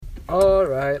All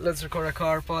right, let's record a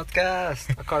car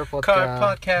podcast. Car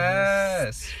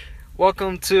podcast.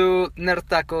 Welcome to Nerd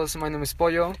Tacos. My name is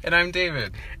Pollo. And I'm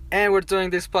David. And we're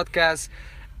doing this podcast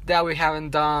that we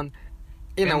haven't done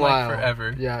in a while.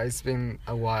 Forever. Yeah, it's been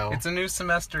a while. It's a new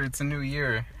semester. It's a new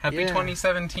year. Happy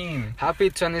 2017. Happy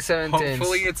 2017.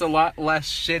 Hopefully it's a lot less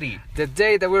shitty. The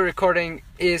day that we're recording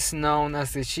is known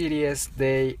as the shittiest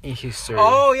day in history.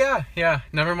 Oh, yeah.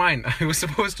 Never mind. It was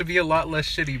supposed to be a lot less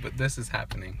shitty, but this is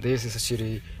happening. This is a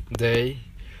shitty day.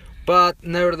 But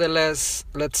nevertheless,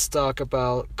 let's talk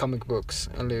about comic books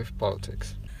and leave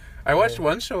politics. I watched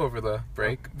one show over the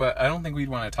break, but I don't think we'd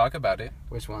want to talk about it.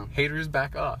 Which one? Haters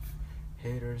Back Off.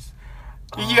 Haters.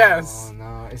 Yes. Oh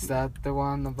no, is that the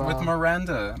one about with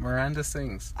Miranda? Miranda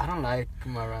sings. I don't like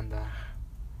Miranda.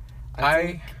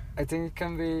 I think it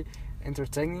can be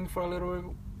entertaining for a little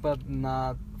bit, but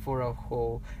not for a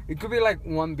whole. It could be like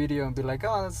one video and be like,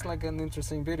 oh, that's like an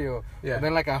interesting video. Yeah. And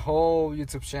then like a whole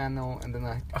YouTube channel and then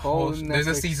a whole Netflix. There's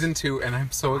a season 2 and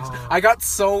I'm so I got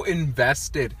so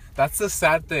invested. That's the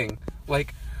sad thing.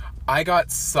 Like, I got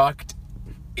sucked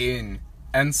in.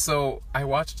 And so I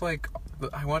watched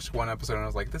one episode and I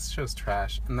was like, this show's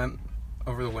trash. And then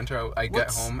over the winter I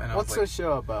get home and I was like, what's the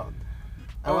show about?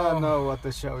 I want to know what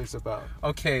the show is about.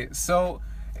 Okay, so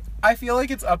I feel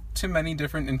like it's up to many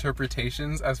different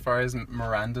interpretations as far as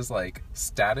Miranda's like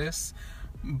status,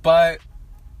 but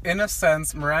in a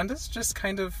sense, Miranda's just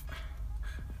kind of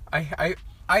I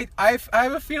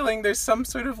have a feeling there's some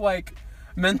sort of like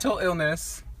mental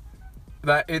illness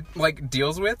that it like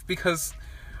deals with, because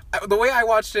the way I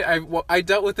watched it, I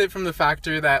dealt with it from the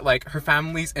factor that like her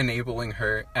family's enabling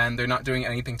her and they're not doing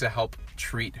anything to help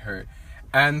treat her,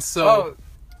 and so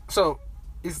so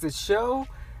is the show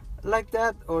like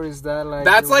that, or is that like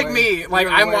that's like me? Like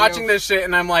I'm watching this shit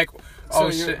and I'm like,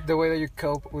 oh shit. The way that you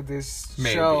cope with this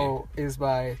show is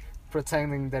by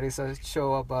pretending that it's a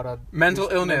show about a mental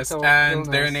illness and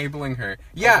they're enabling her.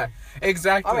 Yeah, okay.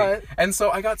 Exactly. Right. And so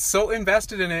I got so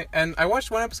invested in it, and I watched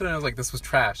one episode and I was like, this was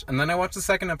trash. And then I watched the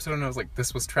second episode and I was like,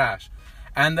 this was trash.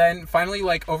 And then finally,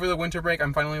 like over the winter break,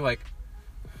 I'm finally like,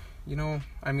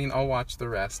 I'll watch the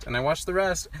rest. And I watched the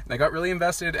rest and I got really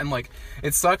invested, and like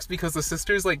it sucks because the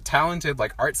sister's like talented,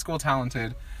 like art school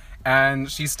talented. And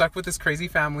she's stuck with this crazy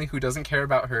family who doesn't care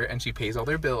about her, and she pays all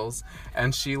their bills,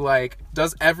 and she like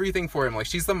does everything for him. Like,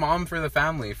 she's the mom for the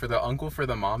family, for the uncle, for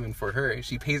the mom, and for her.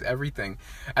 She pays everything.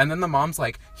 And then the mom's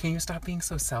like, can you stop being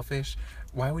so selfish?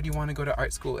 Why would you want to go to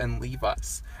art school and leave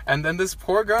us? And then this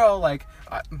poor girl, like,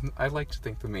 I like to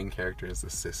think the main character is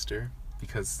the sister,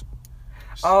 because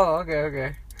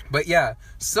okay. But yeah,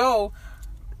 so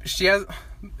she has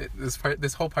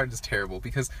this whole part is terrible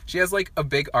because she has like a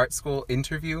big art school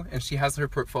interview and she has her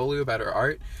portfolio about her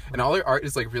art, and all her art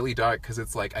is like really dark because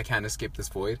it's like, I can't escape this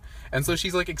void. And so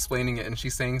she's like explaining it and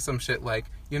she's saying some shit like,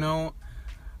 you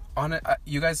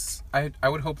guys, I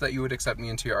would hope that you would accept me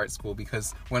into your art school,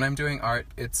 because when I'm doing art,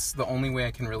 it's the only way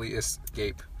I can really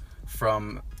escape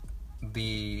from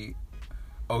the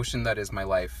ocean that is my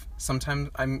life. Sometimes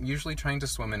I'm usually trying to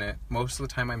swim in it. Most of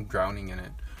the time I'm drowning in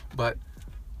it. But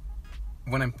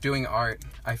when I'm doing art,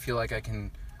 I feel like I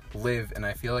can live and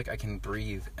I feel like I can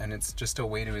breathe, and it's just a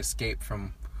way to escape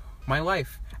from my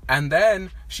life. And then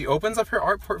she opens up her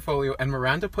art portfolio and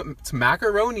Miranda put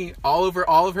macaroni all over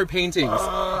all of her paintings.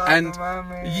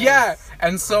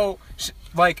 And so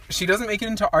she doesn't make it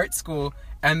into art school,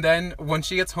 and then when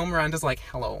she gets home, Miranda's like,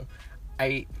 hello,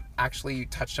 I actually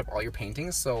touched up all your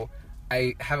paintings, so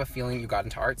I have a feeling you got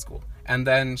into art school. And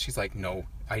then she's like, no,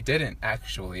 I didn't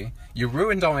actually. You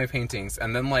ruined all my paintings.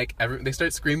 And then like they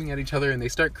start screaming at each other and they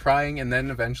start crying, and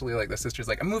then eventually like the sister's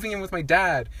like, I'm moving in with my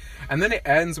dad. And then it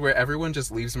ends where everyone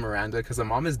just leaves Miranda because the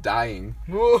mom is dying.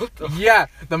 Yeah,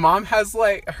 the mom has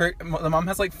like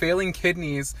failing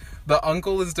kidneys. The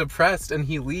uncle is depressed and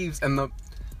he leaves, and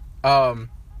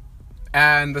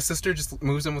the sister just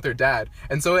moves in with her dad.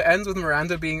 And so it ends with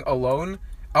Miranda being alone.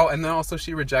 Oh, and then also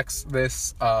she rejects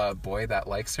this boy that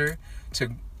likes her to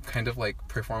kind of like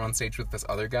perform on stage with this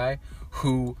other guy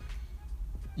who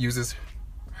uses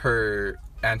her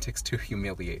antics to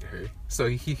humiliate her. So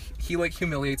he like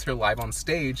humiliates her live on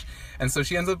stage, and so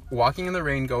she ends up walking in the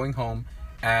rain going home,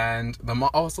 and the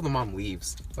mom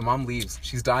leaves. The mom leaves.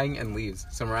 She's dying and leaves.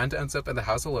 So Miranda ends up at the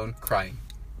house alone crying.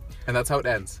 And that's how it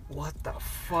ends. What the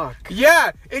fuck?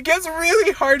 Yeah, it gets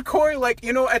really hardcore. Like,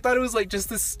 I thought it was like just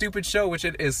this stupid show, which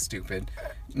it is stupid.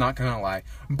 Not gonna lie.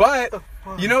 But,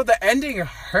 the ending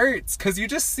hurts. Because you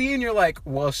just see and you're like,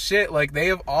 well, shit. Like, they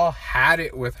have all had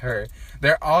it with her.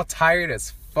 They're all tired as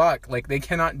fuck. Like, they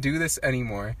cannot do this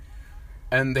anymore.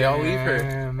 And they all leave her.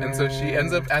 Man. And so she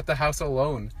ends up at the house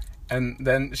alone. And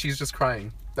then she's just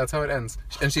crying. That's how it ends.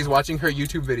 And she's watching her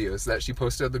YouTube videos that she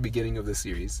posted at the beginning of the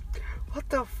series. What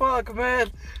the fuck, man?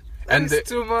 And That is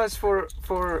too much for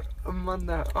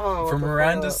Amanda. Oh, for what the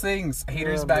Miranda's fuck? things,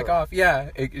 haters Miranda. back off.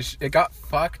 Yeah, it got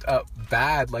fucked up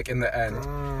bad, like, in the end.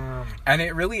 And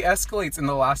it really escalates in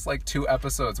the last, like, 2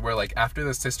 episodes where, like, after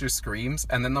the sister screams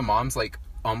and then the mom's, like,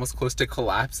 almost close to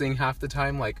collapsing half the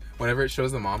time. Like, whenever it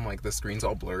shows the mom, like, the screen's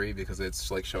all blurry because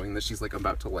it's, like, showing that she's, like,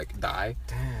 about to, like, die.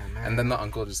 Damn, man. And then the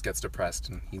uncle just gets depressed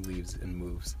and he leaves and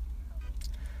moves.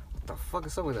 What the fuck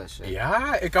is up with that shit?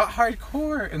 Yeah, it got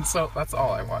hardcore. And so that's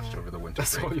all I watched over the winter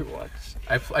That's break. all you watched.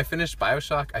 I finished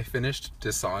BioShock. I finished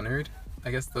Dishonored. I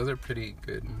guess those are pretty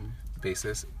good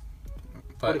basis.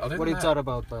 But what other do than you that, thought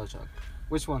about BioShock?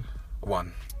 Which one?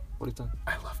 one. What do you think?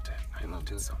 I loved it. I loved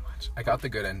loved it it. so much. I got the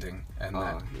good ending, and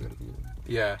then You gotta be-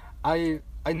 yeah.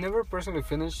 I never personally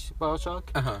finished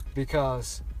BioShock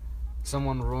because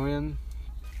someone ruined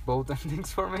both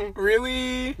endings for me.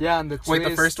 Really? Yeah, and the twist. Wait,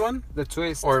 the first one The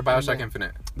twist. or and BioShock the-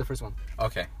 Infinite? The first one.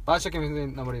 Okay. BioShock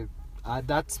Infinite, nobody.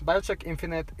 That's BioShock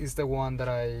Infinite is the one that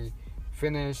I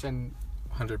finished and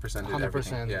 100% did 100%.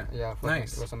 everything. Yeah. fucking-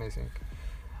 Nice. It was amazing.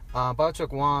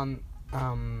 BioShock 1,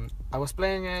 I was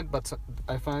playing it, but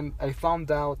I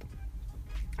found out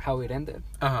how it ended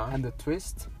and the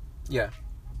twist. Yeah.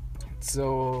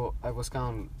 So I was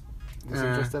kind of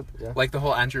disinterested. Yeah. Like the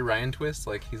whole Andrew Ryan twist.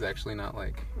 Like he's actually not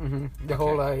like The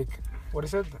whole like, what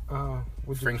is it?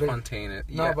 Would you Frank play- Fontaine.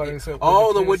 No, Yeah. but it's a- oh,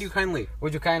 would the you Would please- You Kindly.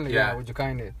 Would you kindly? Yeah. Yeah. Would you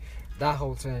kindly? That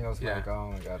whole thing, I was Yeah. like,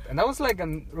 oh my god, and that was like a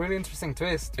really interesting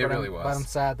twist. It but really I'm, was. But I'm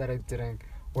sad that I didn't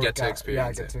Get to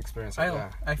experience get it. to experience it. Yeah.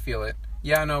 I feel it.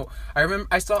 Yeah, no. I remember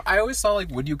I always saw like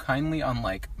Would You Kindly on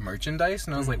like merchandise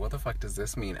and I was like, what the fuck does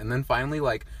this mean? And then finally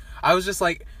like I was just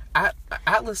like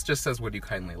Atlas just says Would You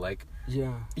Kindly, like,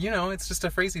 Yeah. you know, it's just a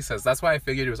phrase he says. That's why I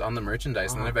figured it was on the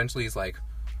merchandise. And then Uh-huh. eventually he's like,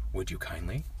 Would you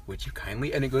kindly? Would you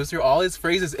kindly? And it goes through all his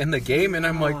phrases in the game and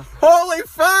I'm like, holy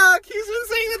fuck, he's been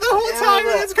saying it the whole time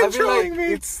and it's I feel controlling like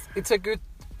me. It's a good.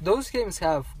 Those games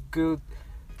have good,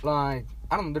 like,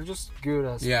 I don't know, they're just good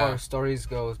as far as stories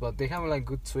goes, but they have like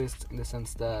good twists in the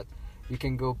sense that you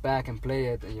can go back and play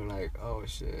it and you're like, oh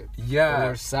shit. Yeah. There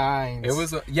were signs. It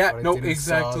was but I no, didn't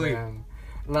exactly. saw them.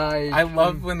 Like, I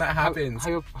love when that happens. How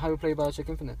you play BioShock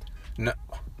Infinite? No,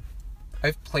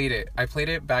 I've played it. I played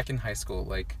it back in high school.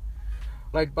 Like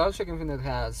BioShock Infinite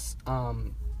has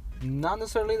not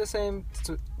necessarily the same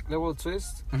level of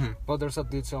twist, but there's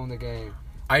updates on the game.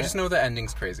 I just know the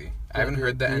ending's crazy. I haven't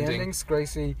heard the ending. The ending's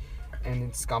crazy, and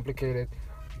it's complicated,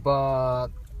 but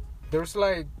there's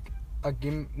like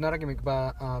not a gimmick,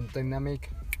 but dynamic.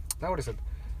 Now what is it?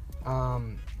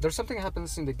 There's something that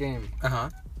happens in the game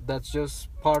that's just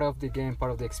part of the game,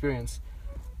 part of the experience,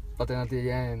 but then at the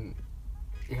end,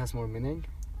 it has more meaning,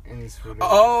 and it's really.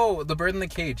 Oh, the bird in the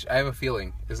cage. I have a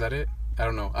feeling. Is that it? I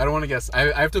don't know. I don't want to guess.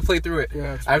 I have to play through it.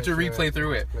 Yeah, I have to replay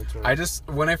through it.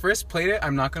 When I first played it,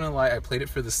 I'm not gonna lie, I played it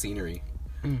for the scenery.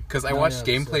 Because I watched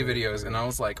gameplay videos and I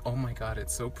was like, oh my god,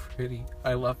 it's so pretty.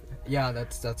 I love it. Yeah,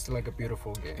 that's like a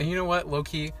beautiful game. And you know what,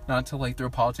 low-key, not to like throw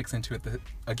politics into it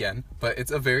again, but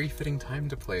it's a very fitting time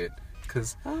to play it.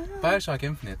 Because BioShock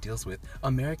Infinite deals with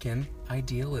American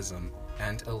idealism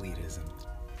and elitism.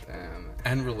 Damn.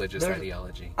 And religious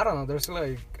ideology. I don't know, there's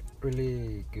like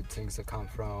really good things that come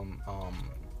from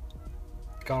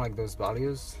kind of like those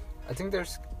values. I think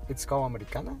it's called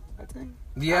Americana, I think.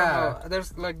 Yeah.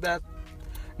 There's like that.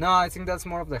 No, I think that's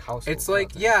more of the household. It's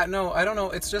like, yeah, no, I don't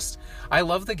know. It's just, I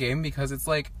love the game because it's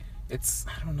like, I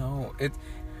don't know.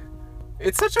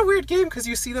 It's such a weird game because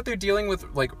you see that they're dealing with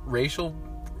like racial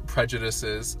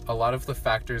prejudices, a lot of the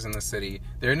factors in the city.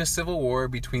 They're in a civil war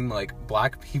between like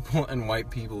black people and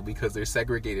white people because they're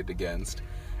segregated against.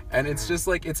 And it's just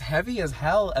like, it's heavy as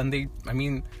hell. And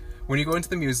when you go into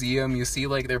the museum, you see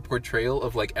like their portrayal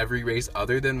of like every race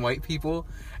other than white people.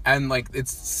 And like,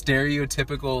 it's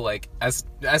stereotypical, like as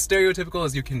stereotypical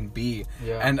as you can be.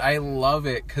 Yeah. And I love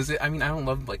it because I don't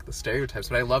love like the stereotypes,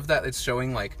 but I love that it's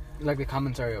showing like the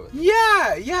commentary of it.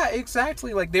 Yeah,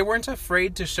 exactly. Like they weren't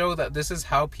afraid to show that this is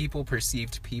how people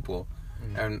perceived people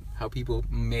and how people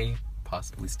may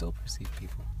possibly still perceive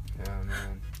people. Yeah,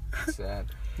 man. It's sad.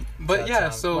 But yeah,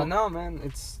 so but no, man,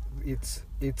 it's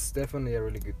definitely a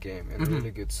really good game and a really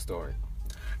good story.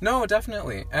 No,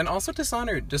 definitely. And also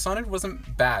Dishonored. Dishonored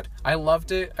wasn't bad. I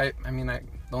loved it. The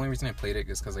only reason I played it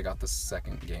is because I got the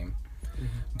second game.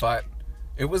 But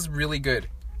it was really good,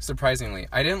 surprisingly.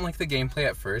 I didn't like the gameplay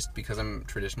at first because I'm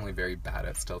traditionally very bad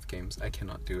at stealth games. I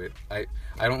cannot do it. I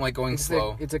don't like going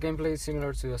slow. It's a gameplay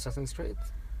similar to Assassin's Creed?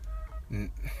 No,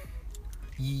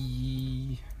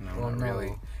 not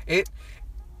really.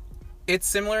 It's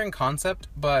similar in concept,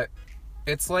 but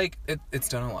it's like it's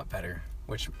done a lot better.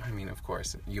 which, I mean, of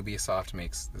course, Ubisoft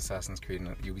makes Assassin's Creed,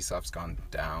 and Ubisoft's gone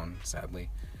down, sadly.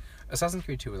 Assassin's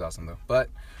Creed 2 was awesome, though. But,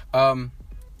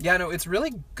 yeah, no, it's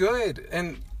really good.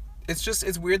 And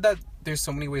it's weird that there's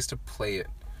so many ways to play it.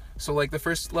 So, like, the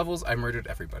first levels, I murdered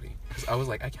everybody. Because I was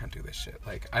like, I can't do this shit.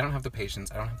 Like, I don't have the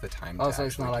patience. I don't have the time to also,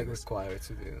 it's not, like, required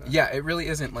to do that. Yeah, it really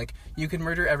isn't. Like, you can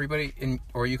murder everybody,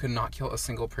 or you can not kill a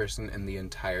single person in the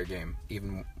entire game.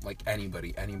 Even, like,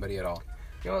 anybody at all.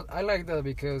 You know what? I like that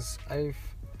because I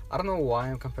don't know why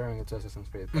I'm comparing it to Assassin's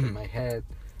Creed, but in my head,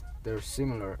 they're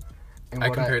similar. And I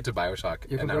compare it to BioShock,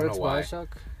 and I don't know why. BioShock?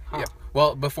 Huh. Yeah.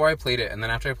 Well, before I played it, and then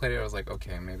after I played it, I was like,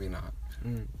 okay, maybe not.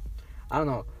 I don't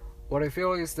know. What I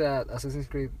feel is that Assassin's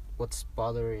Creed, what's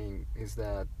bothering is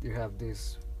that you have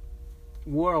this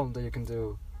world that you can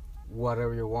do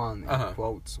whatever you want, in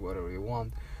quotes, whatever you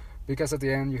want. Because at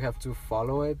the end, you have to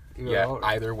follow it.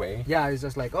 Either way. Yeah, it's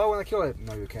just like, oh, I want to kill it.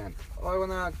 No, you can't. Oh, I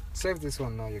want to save this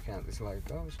one. No, you can't. It's like,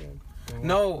 oh, shit.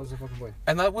 No, what's the fucking point?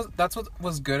 And that's what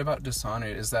was good about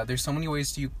Dishonored, is that there's so many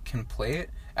ways you can play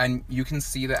it, and you can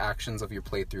see the actions of your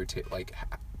playthrough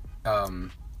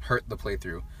hurt the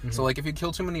playthrough. So, like, if you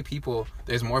kill too many people,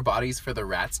 there's more bodies for the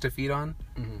rats to feed on,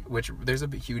 which there's a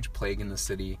huge plague in the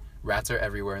city. Rats are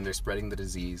everywhere, and they're spreading the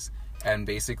disease. And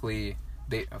basically,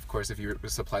 of course, if you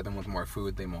supply them with more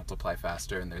food, they multiply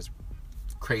faster, and there's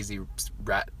crazy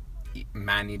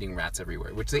man-eating rats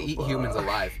everywhere, which they eat humans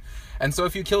alive. And so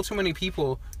if you kill too many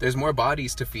people, there's more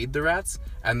bodies to feed the rats,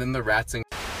 and then the rats...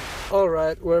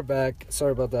 Alright, we're back.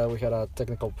 Sorry about that, we had a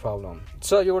technical problem.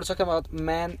 So you were talking about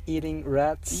man-eating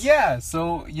rats? Yeah,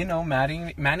 so,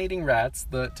 man-eating rats,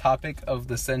 the topic of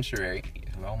the century.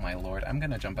 Oh my lord, I'm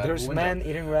gonna jump out of the window. There's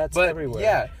man-eating rats everywhere.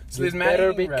 Yeah, so there's man-eating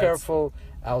rats. You better be careful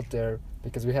out there,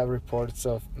 because we have reports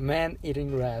of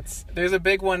man-eating rats. There's a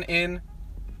big one in...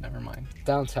 Never mind.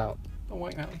 Downtown. The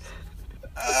White House.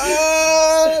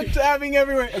 Dabbing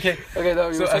everywhere. Okay, no,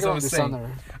 you were talking about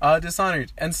Dishonored.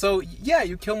 Dishonored. And so, yeah,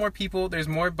 you kill more people, there's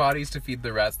more bodies to feed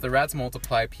the rats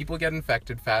multiply, people get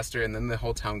infected faster, and then the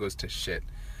whole town goes to shit.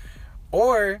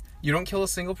 Or, you don't kill a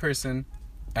single person,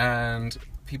 and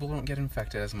people don't get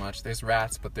infected as much. There's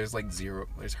rats, but there's like zero,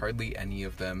 there's hardly any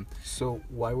of them. So,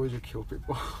 why would you kill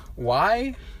people?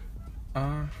 Why?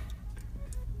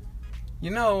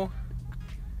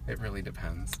 It really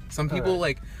depends. Some people,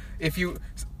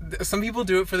 some people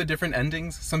do it for the different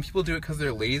endings. Some people do it because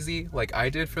they're lazy, like I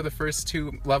did for the first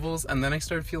 2 levels, and then I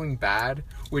started feeling bad,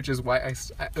 which is why I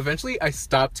eventually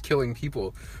stopped killing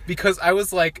people. Because I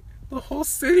was like, the whole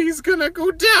city's gonna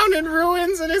go down in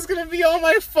ruins, and it's gonna be all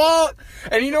my fault.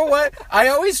 And you know what? I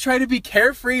always try to be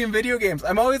carefree in video games.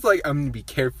 I'm always like, I'm gonna be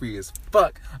carefree as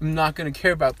fuck. I'm not gonna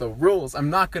care about the rules. I'm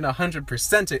not gonna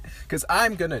 100% it, because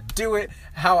I'm gonna do it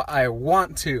how I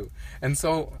want to. And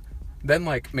so, then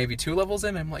like, maybe 2 levels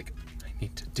in, I'm like, I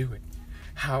need to do it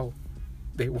how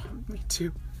they want me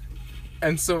to.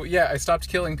 And so, yeah, I stopped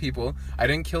killing people. I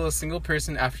didn't kill a single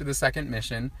person after the second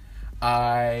mission.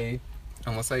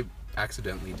 Unless I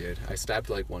accidentally did. I stabbed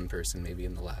like 1 person maybe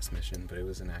in the last mission, but it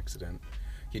was an accident.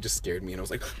 He just scared me, and I was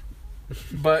like...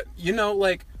 But,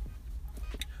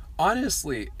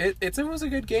 honestly, it was a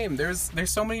good game. There's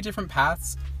so many different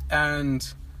paths,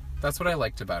 and that's what I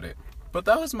liked about it. But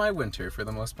that was my winter for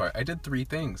the most part. I did 3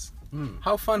 things.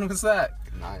 How fun was that?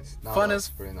 Nice. No, fun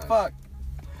as nice. Fuck.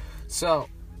 So,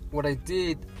 what I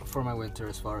did for my winter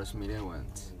as far as media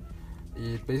went,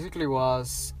 it basically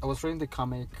was... I was reading the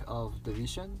comic of The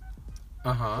Vision.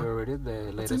 You read it? The latest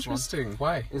one. That's interesting.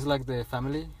 Why? It's like the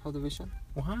family of The Vision.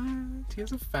 What? He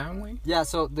has a family? Yeah,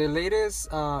 so the latest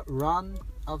run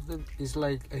of the... is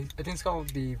like... I think it's called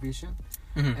The Vision.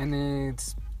 And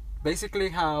it's basically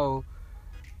how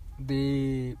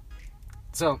the...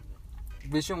 So,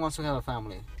 Vision wants to have a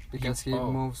family because he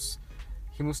moves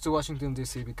to Washington,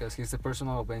 D.C. because he's the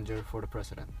personal avenger for the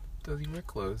president. Does he wear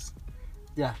clothes?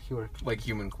 Yeah, he wears clothes. Like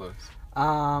human clothes?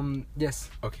 Yes.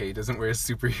 Okay, he doesn't wear a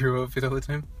superhero outfit all the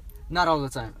time? Not all the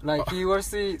time. Like, he wears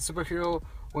the superhero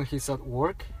when he's at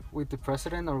work with the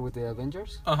president or with the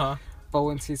Avengers. But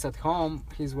when he's at home,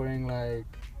 he's wearing like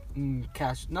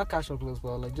not casual clothes,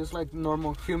 but like just like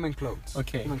normal human clothes.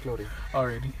 Okay. Human clothing.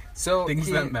 Alrighty. So things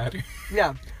that matter.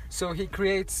 Yeah. So he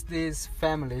creates this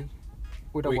family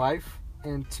with a wife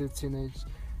and 2 teenage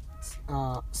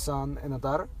son and a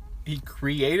daughter. He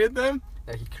created them?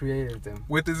 Yeah, he created them.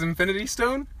 With his Infinity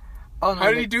Stone? Oh, no, how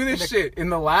did he do this shit? In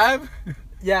the lab?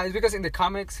 Yeah, it's because in the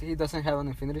comics, he doesn't have an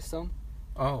Infinity Stone.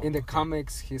 Oh. In the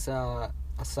comics, he's a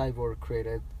cyborg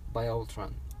created by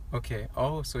Ultron. Okay.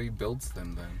 Oh, so he builds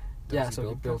them then?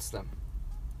 He builds them.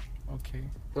 Okay.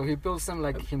 So he builds them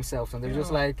like himself, and they're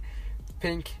just like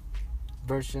pink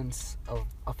versions of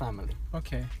a family.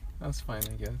 Okay. That's fine,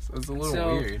 I guess. It's a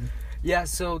little weird. Yeah,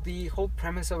 so the whole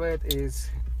premise of it is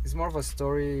more of a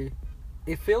story.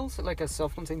 It feels like a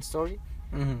self-contained story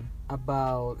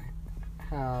about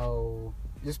how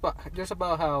just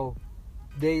about how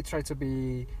they try to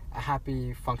be a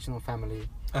happy, functional family,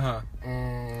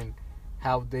 and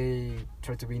how they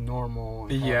try to be normal,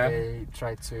 and how they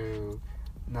try to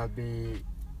not be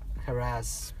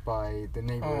harassed by the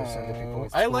neighbors and the people at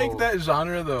school. I like that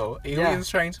genre though. Aliens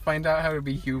trying to find out how to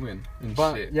be human and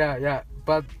shit. Yeah.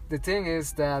 But the thing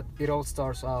is that it all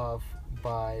starts off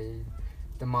by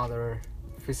the mother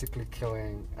physically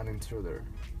killing an intruder.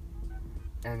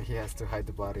 And he has to hide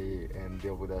the body and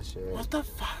deal with that shit. What the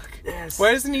fuck? Yes.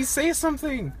 Why doesn't he say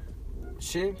something?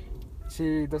 She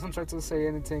doesn't try to say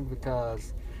anything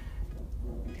because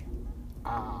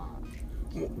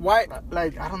why?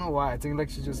 Like, I don't know why. I think like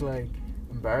she's just like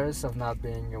embarrassed of not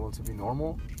being able to be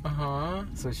normal.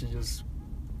 So she just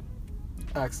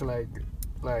acts like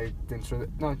the intruder.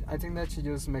 No, I think that she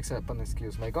just makes up an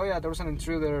excuse. Like, oh yeah, there was an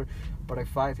intruder, but I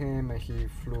fight him and he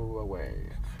flew away.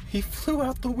 He flew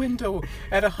out the window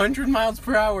at 100 miles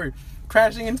per hour,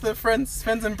 crashing into the fence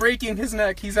and breaking his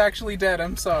neck. He's actually dead.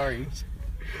 I'm sorry.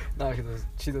 No,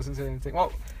 she doesn't say anything.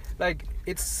 Well, like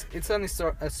it's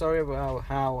a story about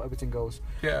how everything goes.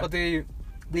 Yeah. But the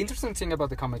interesting thing about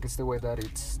the comic is the way that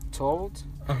it's told,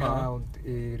 how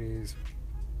the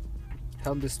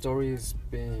story is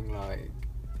being like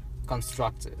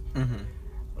constructed.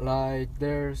 Like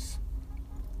there's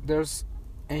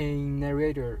a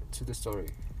narrator to the story.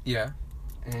 Yeah.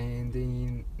 And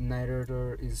the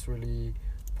narrator is really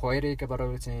poetic about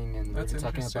everything and That's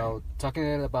really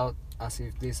talking about as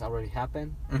if this already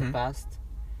happened in the past,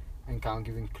 and kind of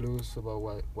giving clues about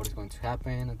what is going to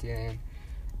happen at the end.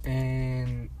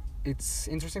 And it's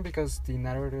interesting because the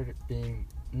narrator being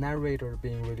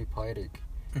really poetic,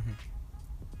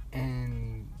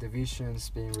 and the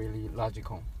visions being really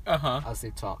logical as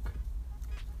they talk.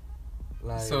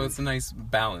 Like, so it's a nice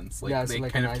balance. Like they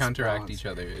kind of counteract each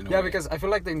other in a way. Yeah, because I feel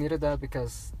like they needed that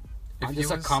because just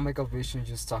a comic of vision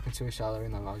just talking to each other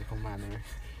in a logical manner.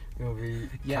 It would be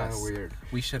kind of weird.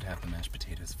 We should have the mashed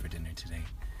potatoes for dinner today.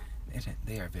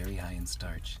 They are very high in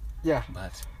starch. Yeah.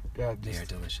 But they are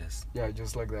delicious. Yeah,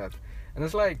 just like that. And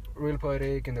it's like real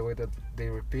poetic in the way that they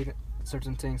repeat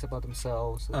certain things about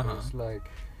themselves. There's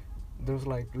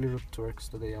like little twerks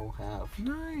that they all have.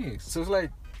 Nice. So it's like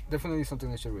definitely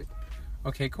something I should read.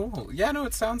 Okay, cool. Yeah, no,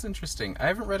 it sounds interesting. I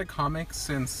haven't read a comic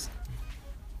since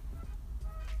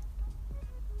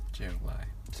July.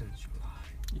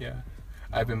 Yeah.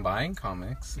 I've been buying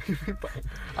comics.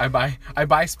 I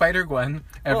buy Spider-Gwen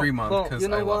every month because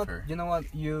I love her. You know what?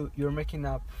 You're making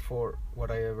up for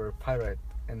what I ever pirate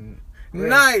and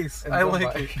nice. And I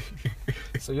like it.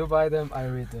 So you buy them, I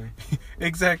read them.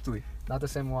 Exactly. Not the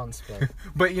same ones, but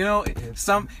but you know,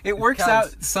 it works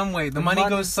out some way. The money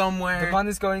goes somewhere. The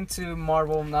money's going to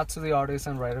Marvel, not to the artists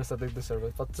and writers that they deserve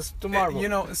it, but just to Marvel. You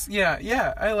know,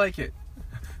 yeah, I like it.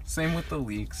 Same with the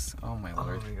leaks. Oh my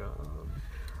lord. Oh my god.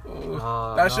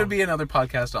 That should be another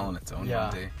podcast all on its own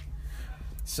one day.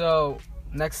 So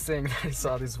next thing I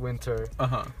saw this winter.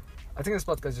 I think this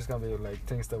podcast is just gonna be like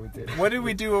things that we did. What did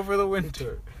we do over the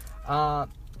winter?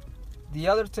 The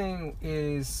other thing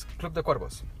is Club de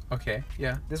Cuervos. Okay,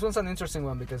 yeah. This one's an interesting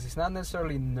one because it's not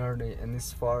necessarily nerdy and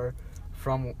it's far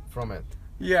from it.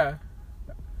 Yeah.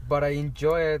 But I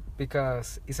enjoy it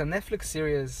because it's a Netflix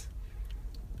series.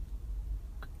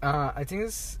 I think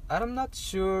I'm not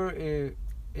sure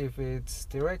if it's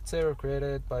directed or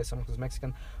created by someone who's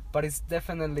Mexican, but it's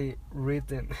definitely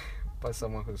written by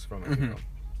someone who's from Mexico.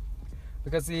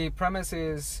 Because the premise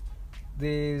is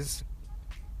this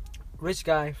rich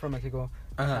guy from Mexico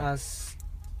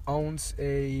owns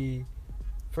a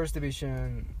first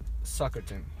division soccer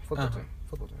team, football team,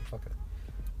 fuck it.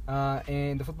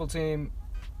 And the football team,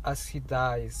 as he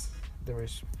dies, the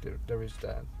rich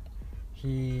dad,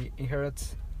 he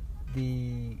inherits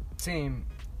the team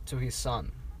to his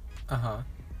son.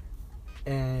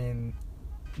 And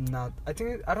I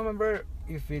don't remember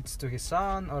if it's to his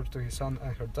son or to his son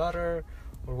and her daughter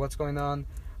or what's going on.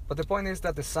 But the point is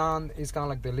that the son is kind of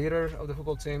like the leader of the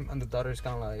football team, and the daughter is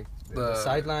kind of like the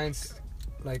sidelines,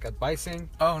 like advising.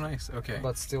 Oh, nice. Okay.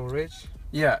 But still rich.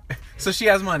 Yeah. So she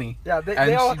has money. Yeah. They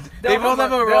both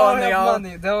have a role, and they all have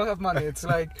money. They all have money. It's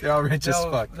like they're all rich as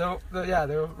fuck.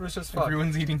 They're rich as fuck.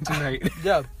 Everyone's eating tonight.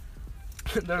 Yeah.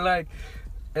 They're like,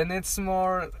 and it's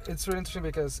really interesting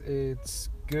because it's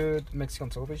good Mexican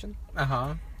television.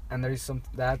 And there is some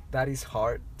that is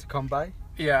hard to come by.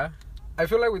 Yeah. I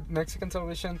feel like with Mexican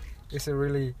television, it's a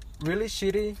really, really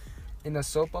shitty in a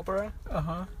soap opera.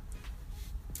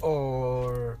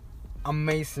 Or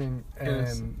amazing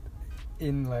and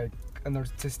in like an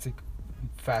artistic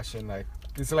fashion. Like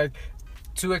it's like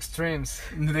two extremes.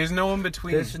 There's no in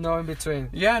between. There's no in between.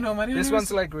 Yeah, no, my This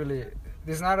one's like really.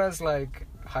 It's not as like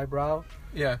highbrow.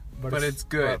 Yeah, but it's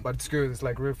good. But it's good. It's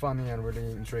like really funny and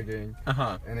really intriguing.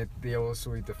 And it deals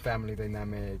with the family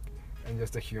dynamic and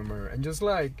just the humor and just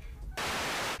like.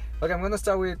 Okay, I'm gonna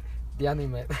start with the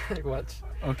anime that I watch.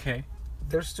 Okay.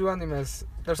 There's two animes.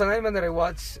 There's an anime that I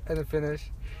watch and I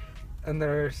finish, and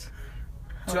there's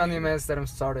two animes that I'm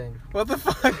starting. What the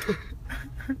fuck?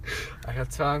 I got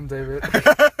time, David.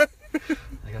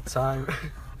 I got time.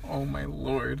 Oh my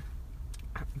lord.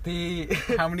 The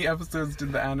How many episodes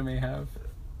did the anime have?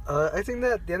 I think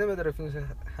that the anime that I finished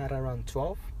had around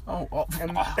 12. Oh,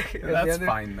 And that's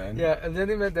fine then. Yeah, and the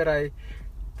anime that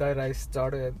I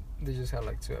started, they just had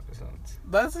like 2 episodes.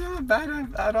 That's not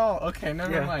bad at all. Okay,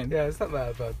 never mind. Yeah, it's not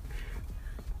bad, but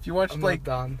if you watched like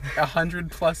done.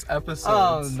 100+ episodes.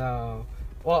 Oh no.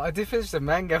 Well, I did finish the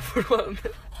manga for one.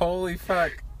 Holy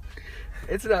fuck.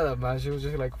 It's not that much. It was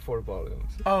just like 4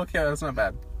 volumes. Oh, okay, that's not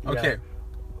bad. Okay.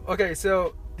 Yeah. Okay,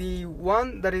 so the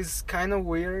one that is kind of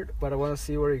weird, but I want to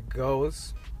see where it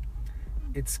goes.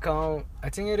 It's called. I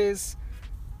think it is.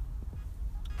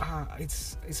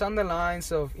 It's on the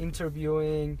lines of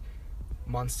interviewing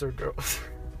monster girls.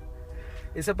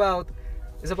 It's about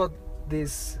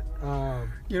this.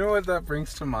 You know what that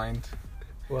brings to mind?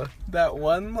 What? That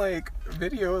one like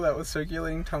video that was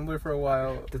circulating Tumblr for a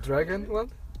while. The dragon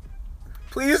one?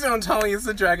 Please don't tell me it's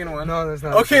the dragon one. No, that's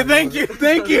not. Okay, thank you.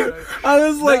 I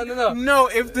was like, no,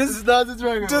 if this is not the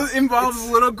dragon just one. involves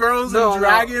little girls and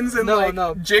dragons and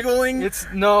jiggling. It's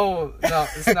it's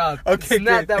not. Okay, it's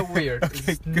not that weird.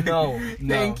 Okay, no.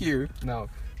 Thank you. No,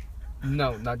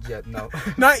 not yet. No.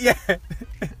 Not yet.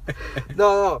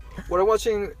 No. What I'm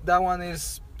watching, that one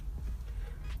is.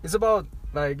 It's about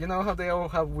like, you know how they all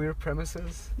have weird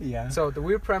premises. Yeah. So the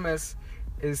weird premise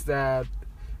is that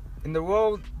in the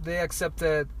world they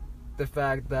accepted the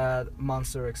fact that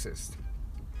monsters exist.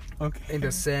 Okay. In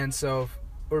the sense of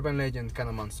urban legend kind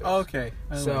of monsters. Okay.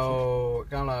 So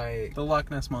kind of like the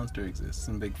Loch Ness monster exists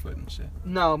and Bigfoot and shit.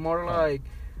 No, more like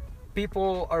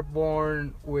people are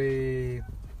born with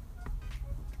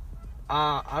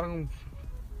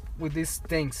with these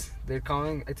things. I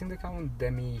think they call them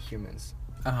demi-humans.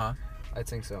 I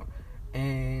think so.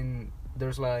 And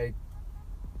there's like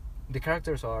the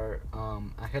characters are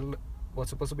what's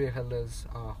supposed to be a headless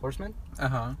horseman.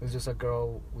 It's just a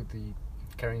girl with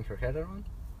carrying her head around,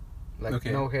 like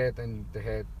no head, and the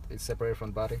head is separated from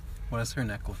the body. What does her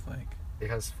neck look like? It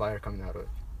has fire coming out of it.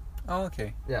 Oh,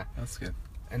 okay. Yeah, that's good.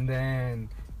 And then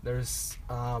there's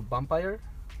a vampire.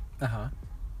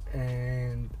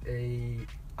 And a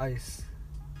ice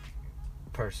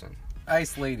person.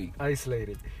 Ice lady. I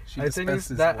think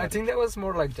I think that was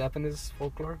more like Japanese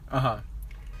folklore.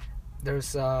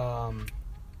 There's and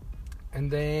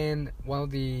then one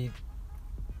of the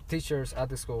teachers at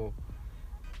the school,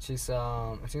 she's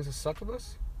I think it's a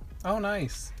succubus. Oh,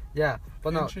 nice. Yeah,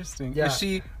 but no. Interesting. Yeah. Is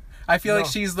she? I feel like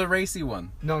she's the racy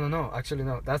one. No. Actually,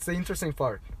 no. That's the interesting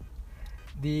part.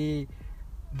 They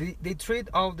treat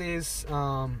all this.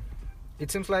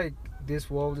 It seems like this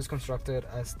world is constructed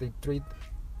as they treat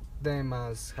them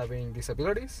as having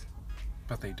disabilities.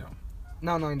 But they don't.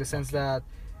 No, in the sense that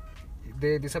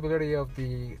the disability of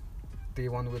the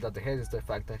one without the head is the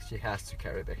fact that she has to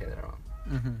carry the head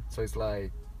around. So it's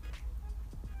like,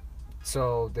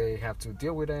 so they have to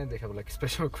deal with it. They have like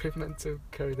special equipment to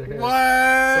carry the head.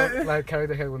 What? So like carry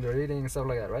the head when they're eating and stuff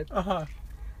like that, right?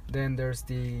 Then there's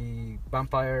the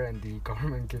vampire, and the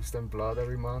government gives them blood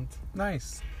every month.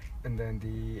 Nice. And then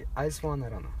the ice one, I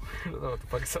don't know. I don't know what the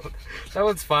fuck is up. That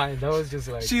one's fine. That was just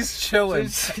like... She's chilling.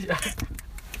 Yeah.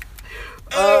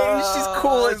 She's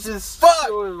cool as fuck.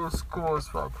 She was cool as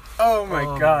fuck. Oh my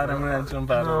god, I'm gonna jump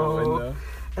out of the window.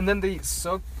 And then the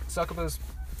succubus,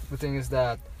 the thing is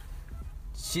that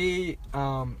she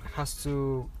has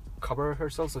to cover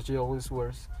herself, so she always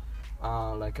wears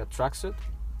like a tracksuit.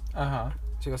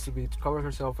 She has to cover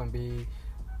herself and be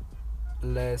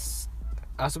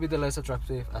has to be the less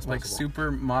attractive as like possible.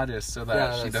 Super modest, so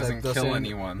that she doesn't kill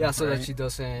anyone. Yeah, so right? that she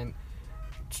doesn't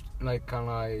like kind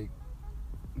of like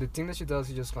the thing that she does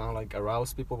is just kind of like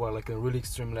arouse people by like a really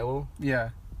extreme level. Yeah.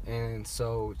 And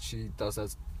so she does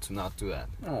that to not do that.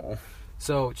 Oh.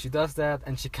 So she does that,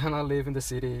 and she cannot live in the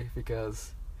city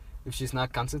because if she's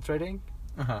not concentrating,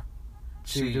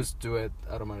 she just do it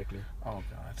automatically. Oh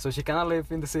god. So she cannot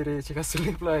live in the city. She has to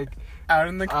live like out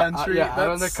in the country. That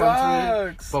out in the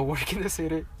country, but work in the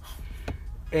city.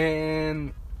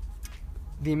 And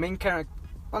the main character,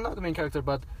 well, not the main character,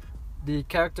 but the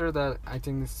character that I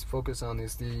think is focused on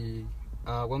is the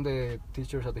one of the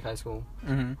teachers at the high school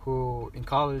Mm-hmm. who in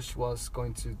college was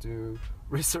going to do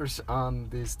research on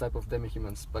this type of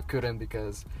demi-humans but couldn't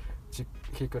because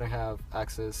he couldn't have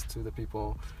access to the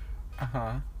people.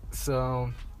 Uh-huh.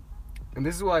 So, and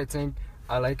this is why I think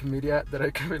I like media that I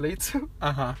can relate to.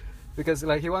 Uh-huh. Because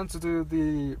like he wanted to do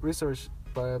the research,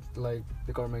 but like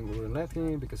the government wouldn't let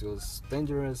him because it was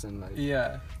dangerous and like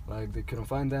Yeah. like they couldn't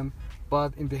find them.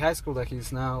 But in the high school that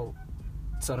he's now,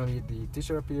 suddenly the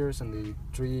teacher appears and the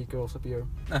 3 girls appear.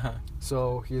 Uh-huh.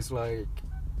 So he's like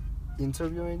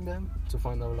interviewing them to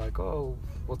find out like, oh,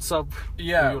 what's up?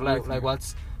 Yeah. with your life? with Like you.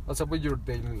 what's up with your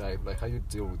daily life? Like how you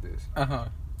deal with this? Uh-huh.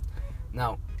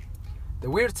 Now, the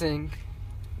weird thing.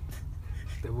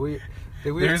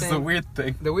 There's thing, the weird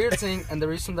thing. The weird thing, and the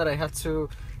reason that I had to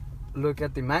look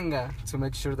at the manga to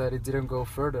make sure that it didn't go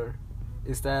further,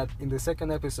 is that in the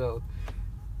second episode,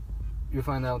 you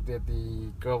find out that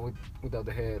the girl without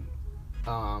the head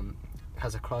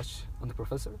has a crush on the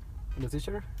professor, on the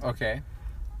teacher. Okay.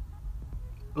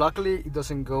 Luckily, it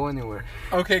doesn't go anywhere.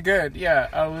 Okay, good. Yeah,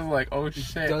 I was like, oh It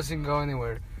shit. doesn't go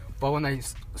anywhere. But when I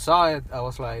saw it, I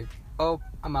was like, oh,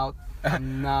 I'm out.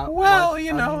 I'm not. Well,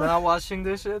 I'm not watching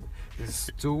this shit. It's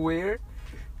too weird.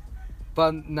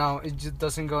 But no, it just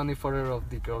doesn't go any further of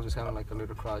the girl just having like a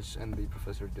little crush, and the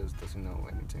professor just doesn't know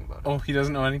anything about it. Oh, he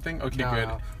doesn't know anything? Okay, good.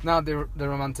 No, the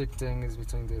romantic thing is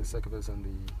between the succubus and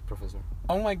the professor.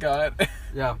 Oh my god.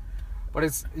 Yeah, but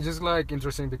it's just like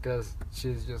interesting because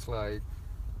she's just like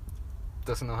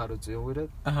doesn't know how to deal with it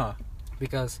Uh-huh.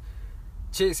 because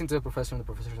she's into the professor and the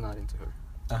professor's not into her.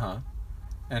 Uh-huh.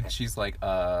 And she's like,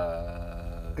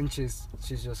 And she's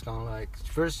just kind of like,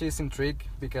 first she's intrigued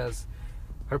because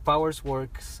her powers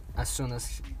works as soon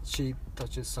as she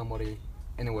touches somebody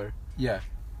anywhere. Yeah.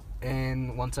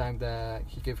 And one time that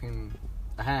he gave him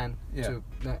a hand Yeah.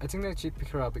 I think that she picked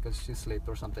her up because she slipped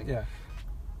or something. Yeah.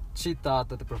 She thought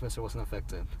that the professor wasn't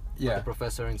affected. Yeah. But the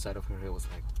professor inside of her head was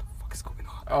like, what the fuck is going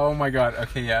on? Oh my god.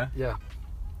 Okay, yeah. Yeah.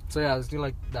 So yeah, it's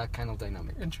like that kind of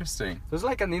dynamic. Interesting. So it's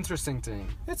like an interesting thing.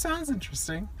 It sounds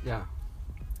interesting. Yeah.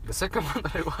 The second one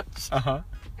that I watched, Uh-huh.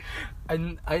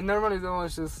 I normally don't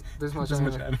watch this much This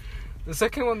much anime. anime. The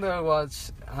second one that I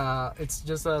watched, it's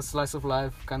just a slice of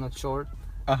life, kind of short.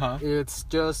 Uh-huh. It's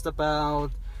just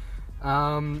about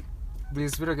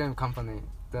this video game company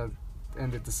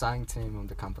and the design team of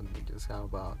the company. Just how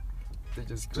about they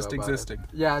just go Just about existing. it.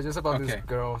 Yeah, just about Okay. this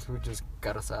girl who just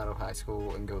got us out of high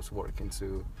school and goes work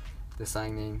into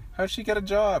designing. How'd she get a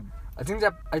job? I think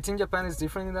Japan is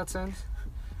different in that sense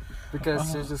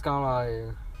because she's just kind of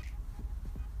like.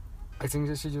 I think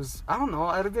that she just, I don't know,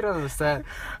 I didn't understand.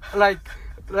 like,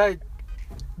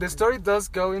 the story does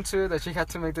go into it that she had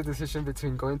to make the decision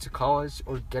between going to college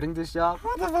or getting this job.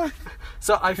 What the fuck?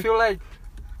 So I feel like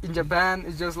in Japan,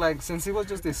 it's just like, since it was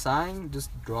just design,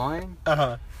 just drawing,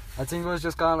 Uh-huh. I think it was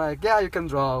just kind of like, yeah, you can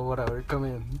draw, whatever, come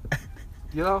in.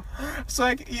 You know? So,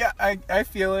 like, yeah, I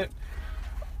feel it.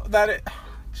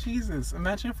 Jesus,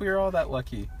 imagine if we were all that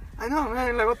lucky. I know,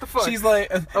 man, like, what the fuck? She's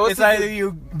like, was it's thinking- either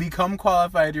you become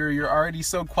qualified or you're already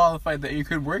so qualified that you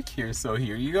could work here, so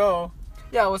here you go.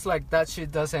 Yeah, I was like, that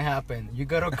shit doesn't happen. You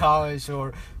go to college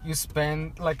or you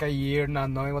spend like a year not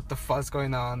knowing what the fuck's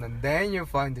going on and then you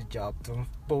find a job. Don't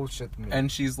bullshit me. And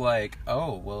she's like,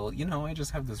 oh, well, I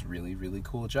just have this really, really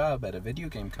cool job at a video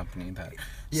game company that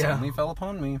suddenly fell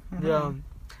upon me. Mhm.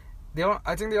 Yeah.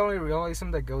 I think the only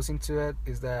realism that goes into it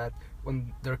is that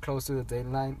when they're close to the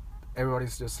deadline,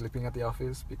 everybody's just sleeping at the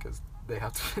office because they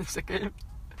have to finish the game.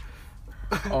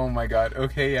 Oh my god,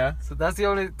 okay, yeah. So that's the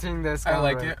only thing that's kind I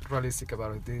like of it. realistic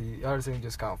about it. The other thing is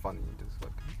just kind of funny. Just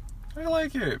like, I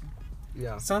like it.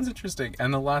 yeah. Sounds interesting.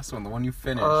 And the last one, the one you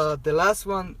finished. The last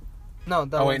one. No,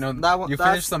 that Oh, was, wait, no, that one, you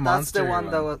that's- finished the That's monster the one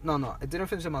that one. was. No, I didn't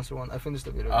finish the monster one. I finished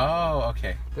the video game. Oh,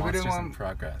 okay. The video Monsters in one-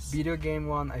 progress. Video game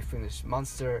one, I finished.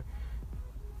 Monster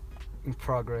in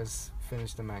progress,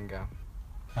 finished the manga.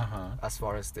 Uh-huh. As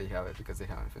far as they have it, because they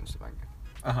haven't finished the manga.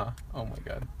 Uh-huh. Oh my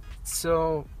god.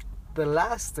 So, the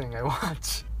last thing I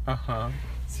watched, Uh-huh.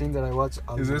 seeing that I watched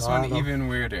a Is this lot one of- even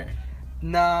weirder?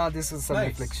 Nah, this is a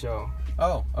Nice. Netflix show.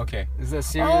 Oh, okay. It's a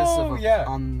series Oh, yeah.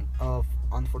 of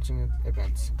unfortunate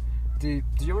events. Did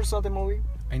you ever saw the movie?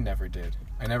 I never did.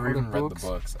 I never Or the even read books? the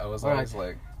books. I was Alright. always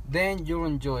like, Then you'll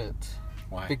enjoy it.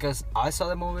 why? Because I saw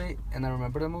the movie and I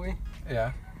remember the movie.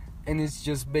 Yeah. And it's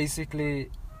just basically...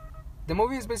 The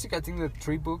movie is basically, I think, the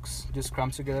 3 books just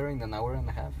crammed together in an hour and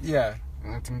a half. Yeah.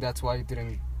 And I think that's why it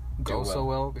didn't go so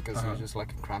well, because it Uh-huh. was just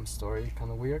like a cramped story,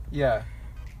 kind of weird. Yeah.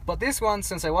 But this one,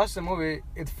 since I watched the movie,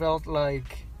 it felt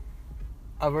like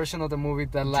a version of the movie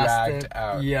that lasted... Dragged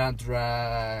out. Yeah,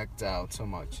 dragged out so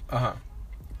much. Uh-huh.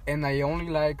 And I only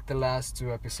like the last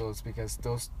 2 episodes because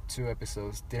those 2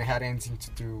 episodes didn't have anything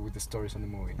to do with the stories on the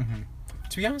movie. Mm-hmm.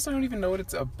 To be honest, I don't even know what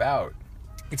it's about.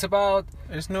 It's about.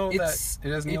 I just know that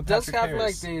it has Neil It does Patrick have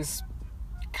Harris. like this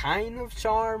kind of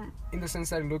charm in the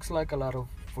sense that it looks like a lot of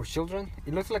for children.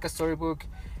 It looks like a storybook.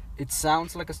 It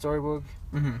sounds like a storybook.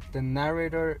 Mm-hmm. The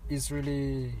narrator is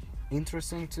really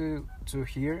interesting to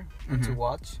hear and to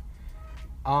watch.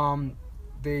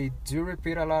 They do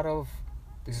repeat a lot of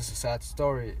this is a sad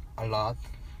story a lot.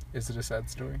 Is it a sad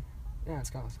story? Yeah,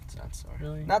 it's kind of a sad story.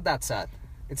 Really? Not that sad.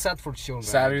 It's sad for children.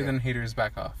 Sadder than Haters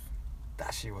Back Off.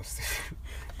 That shit was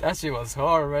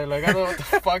hard, right? Like I don't know what the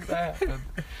fuck that happened.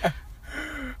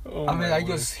 Oh I mean, my I word.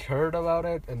 just heard about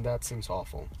it, and that seems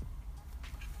awful.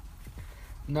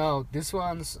 No, this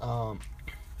one's not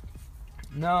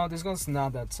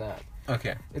that sad.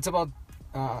 Okay. It's about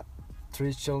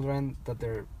 3 children that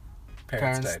their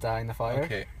parents die in the fire.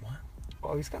 Okay. What?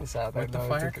 Oh, it's kind of sad. Where'd the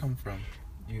fire come from?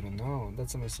 You don't know.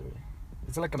 That's a mystery.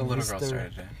 It's like a The little mystery. girl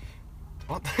started it.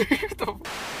 What the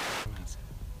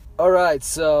Alright,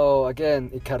 so again,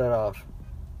 it cut it off.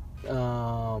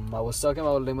 I was talking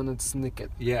about Lemon Snicket.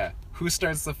 Yeah. Who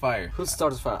starts the fire? Who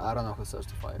starts the fire? I don't know who starts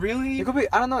the fire. Really? It could be.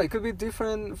 I don't know. It could be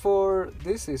different for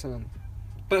this season.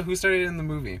 But who started it in the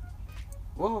movie?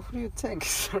 Well, who do you think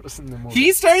starts in the movie?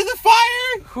 He started the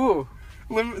fire. Who?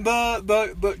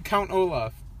 The Count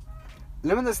Olaf.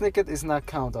 Lemon Snicket is not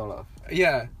Count Olaf.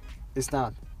 Yeah. It's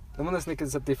not. Lemon Snicket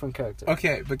is a different character.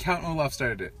 Okay, but Count Olaf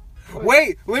started it.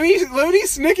 Wait, Lemony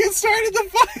Snicket started the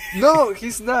fire. No,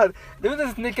 he's not.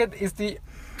 Lemon Snicket is the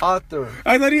author,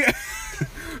 I thought he.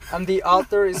 and the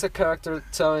author is a character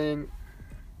telling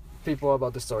people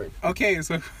about the story. Okay,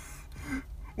 so.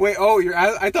 Wait,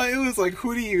 I thought it was like,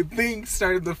 who do you think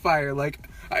started the fire? Like,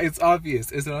 it's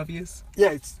obvious. Is it obvious?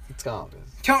 Yeah, it's kind of obvious.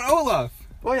 Count Olaf.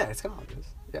 Oh yeah, it's kind of obvious.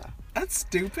 Yeah. That's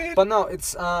stupid. But no,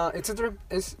 it's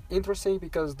interesting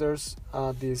because there's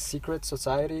this secret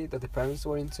society that the parents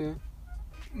were into.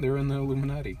 They were in the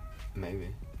Illuminati.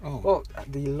 Maybe. Oh. Well,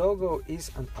 the logo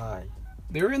is an eye.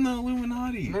 They were in the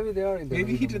Illuminati. Maybe they are in the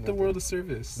Maybe he did the Illuminati. world a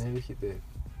service. Maybe he did.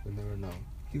 We never know.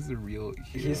 He's a real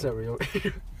hero. He's a real.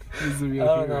 He's a real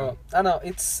I don't hero. know. I know.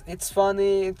 It's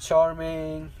funny, it's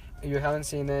charming. If you haven't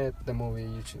seen it, the movie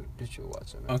you should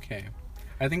watch it. Okay.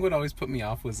 I think what always put me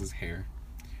off was his hair.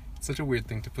 It's such a weird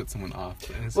thing to put someone off.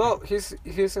 Well, he's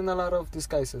in a lot of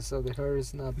disguises, so the hair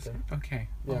is not there. Okay.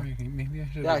 Yeah. Alright, maybe I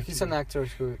should. Yeah, he's an actor,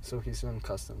 so he's in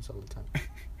costumes all the time.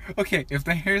 Okay, if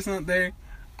the hair's not there,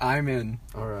 I'm in.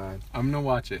 All right. I'm gonna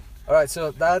watch it. All right. So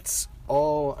that's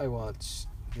all I watched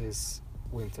this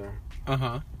winter.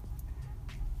 Uh-huh.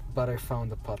 But I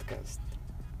found a podcast.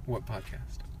 What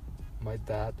podcast? My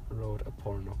dad wrote a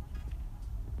porno.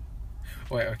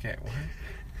 Wait, okay. What?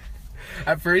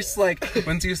 At first, like,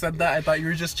 once you said that, I thought you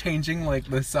were just changing, like,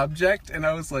 the subject, and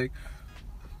I was like...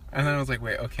 And then I was like,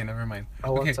 wait, okay, never mind. I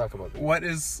won't talk about it. What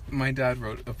is My Dad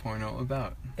Wrote a Porno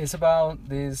about? It's about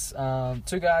these 2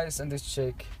 guys and this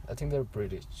chick. I think they're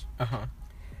British. Uh-huh.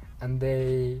 And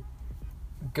they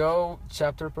go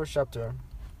chapter per chapter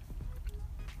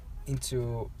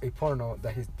into a porno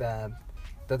that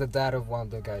the dad of one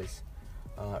of the guys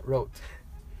wrote.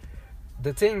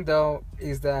 The thing, though,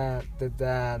 is that the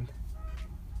dad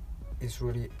is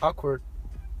really awkward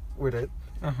with it.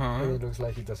 Uh-huh. And it looks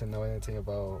like he doesn't know anything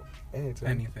about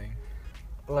anything.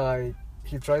 Like,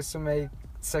 he tries to make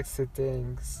sexy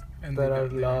things And that they are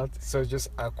don't not, so just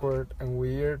awkward and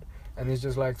weird. And it's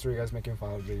just like 3 guys making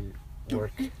fun of the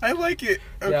work. I like it.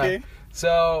 Okay. Yeah.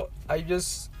 So I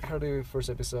just heard the first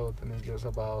episode, and it's just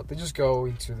about they just go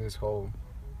into this whole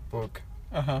book,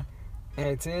 Uh-huh. and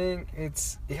I think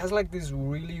it has like this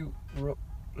really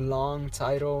long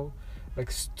title, like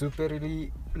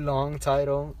stupidly long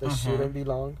title that shouldn't be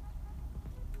long,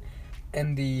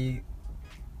 and the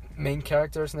main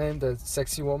character's name, the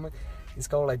sexy woman, is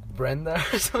called like Brenda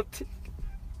or something.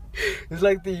 It's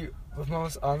like the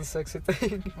most unsexy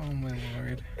thing. Oh my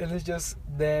lord. And it's just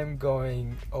them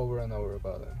going over and over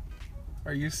about it.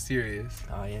 Are you serious?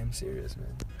 I am serious,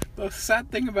 man. The sad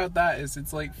thing about that is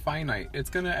it's like finite. It's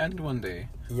gonna end one day.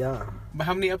 Yeah. But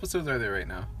how many episodes are there right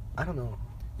now? I don't know.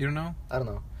 You don't know? I don't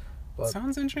know. But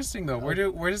Sounds interesting though.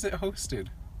 Where is it hosted?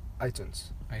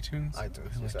 iTunes. iTunes? iTunes. I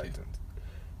It's like it. iTunes.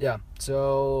 Yeah.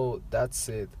 So that's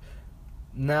it.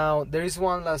 Now there is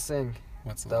one last thing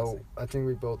What's the that last thing? I think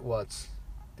we both watched.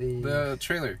 The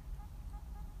trailer.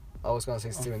 I was gonna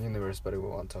say Steven Universe, but we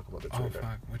won't talk about the Oh trailer.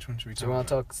 fuck. Which one should we Do talk you want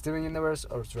to about? talk Steven Universe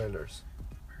or trailers?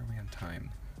 Where are we on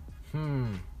time?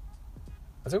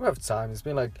 I think we have time. It's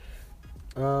been like,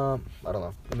 I don't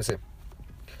know. Let me see.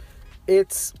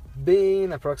 It's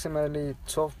been approximately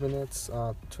 12 minutes,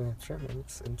 23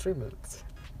 minutes, and 3 minutes.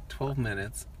 12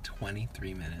 minutes,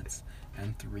 23 minutes,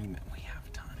 and 3 minutes. We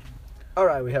have time.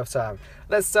 Alright, we have time.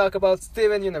 Let's talk about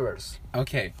Steven Universe.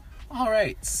 Okay.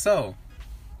 Alright, so...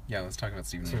 Yeah, let's talk about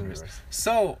Steven Universe.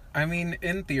 So, I mean,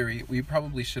 in theory, we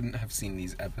probably shouldn't have seen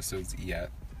these episodes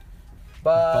yet.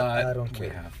 But I don't care.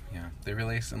 We have, yeah. They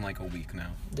release in like a week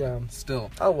now. Yeah. Still.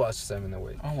 I'll watch them in a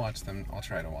week. I'll watch them. I'll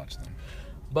try to watch them.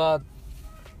 But,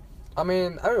 I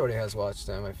mean, everybody has watched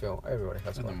them, I feel. Everybody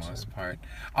has watched them. For the most part.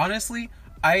 Honestly,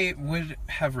 I would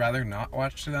have rather not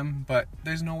watched them, but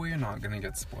there's no way you're not going to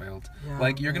get spoiled. Yeah,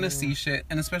 like, you're going to see shit,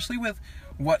 and especially with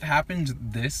what happened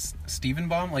this Steven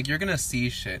bomb, like, you're going to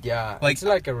see shit. Yeah, like, it's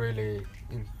like a really...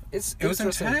 It was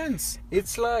intense.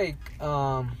 It's like,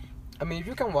 I mean, if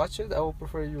you can watch it, I would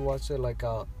prefer you watch it like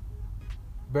a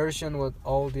version with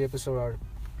all the episodes are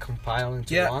compiled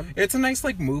into one. It's a nice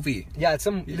like movie. Yeah, it's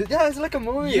like a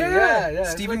movie. Yeah.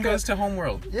 Steven like goes to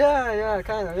Homeworld. Yeah,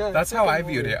 kind of. Yeah. That's how I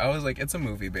viewed it. I was like, it's a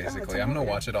movie basically. Yeah, I'm gonna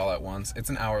watch it all at once.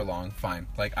 It's an hour long. Fine.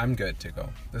 Like I'm good to go.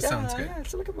 This sounds good. Yeah,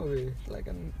 it's like a movie, like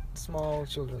a small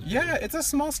children's movie. Yeah, it's a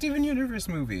small Steven Universe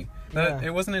movie that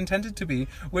it wasn't intended to be.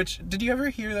 Which did you ever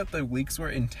hear that the leaks were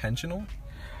intentional?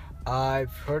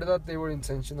 I've heard that they were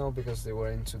intentional because they were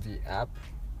into the app.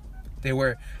 They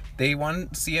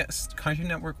want Cartoon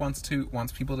Network wants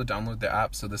people to download the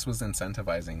app, so this was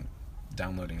incentivizing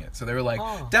downloading it. So they were like,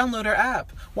 download our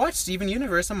app, watch Steven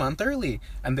Universe a month early,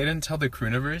 and they didn't tell the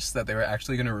Crewniverse that they were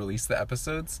actually going to release the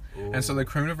episodes. Ooh. And so the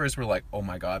Crewniverse were like, oh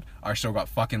my god, our show got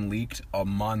fucking leaked a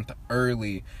month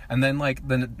early. And then like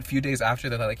a few days after,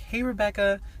 they're like, hey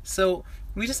Rebecca, so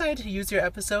we decided to use your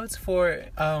episodes for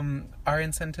our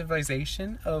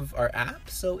incentivization of our app,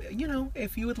 so you know,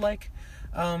 if you would like,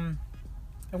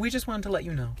 we just wanted to let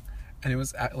you know. And it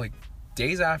was like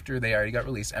days after they already got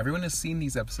released. Everyone has seen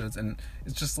these episodes, and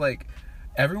it's just like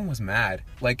everyone was mad.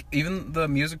 Like even the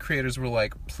music creators were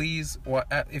like, please,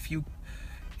 if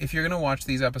you're gonna watch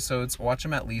these episodes, watch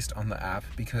them at least on the app,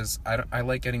 because I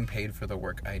like getting paid for the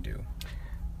work I do.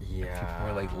 Yeah. People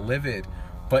were like livid.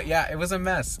 But yeah, it was a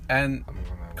mess, and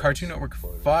Cartoon Network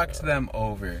fucked them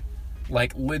over,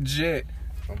 like legit.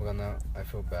 I feel bad now.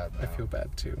 I feel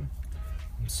bad too.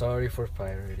 I'm sorry for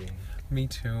pirating. Me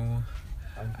too.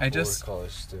 I'm a poor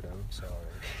college student. I'm sorry.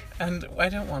 And I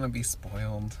don't want to be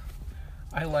spoiled.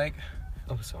 I'm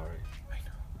sorry. I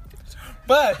know.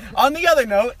 But on the other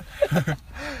note,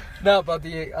 no, but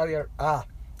the other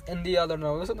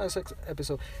note, it was a nice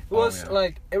episode. It was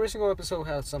like every single episode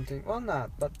had something. Well,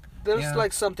 not, but there's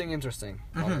like something interesting.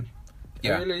 Mm-hmm.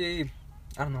 Yeah. Really,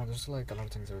 I don't know. There's like a lot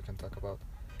of things that we can talk about.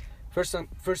 First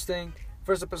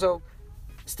episode,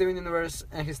 Steven Universe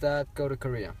and his dad go to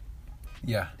Korea.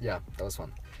 Yeah, that was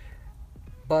fun.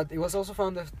 But it was also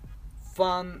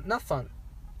not fun.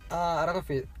 I don't know if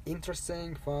it's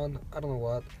interesting, fun. I don't know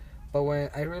what. But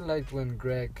I really liked when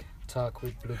Greg talked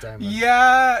with Blue Diamond.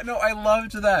 Yeah, no, I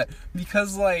loved that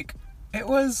because like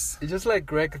it's just like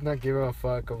Greg not giving a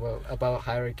fuck about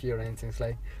hierarchy or anything. It's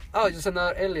like, oh, just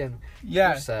another alien.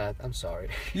 Yeah, you're sad. I'm sorry.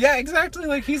 Yeah, exactly.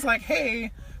 Like he's like,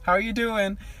 hey, how are you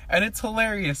doing? And it's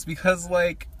hilarious because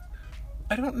like,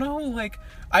 I don't know, like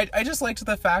I just liked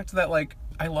the fact that like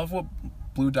I love what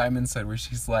Blue Diamond said, where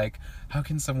she's like, how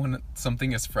can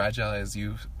something as fragile as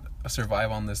you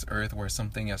survive on this earth where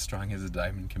something as strong as a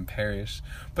diamond can perish?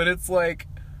 But it's like,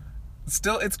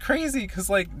 still, it's crazy because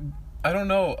like, I don't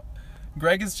know,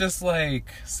 Greg is just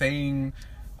like saying,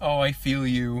 oh, I feel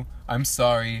you, I'm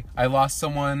sorry, I lost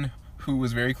someone who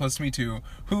was very close to me too,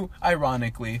 who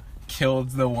ironically killed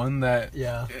the one that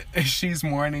she's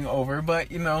mourning over, but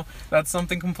you know, that's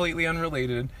something completely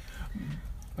unrelated.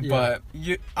 But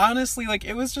honestly, like,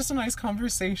 it was just a nice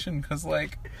conversation because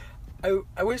like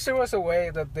I wish there was a way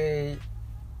that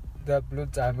Blue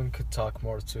Diamond could talk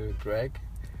more to Greg,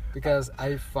 because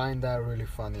I find that really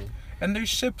funny. And there's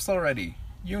ships already,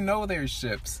 there's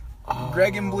ships.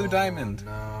 Greg and Blue Diamond.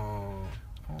 No,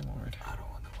 oh lord, I don't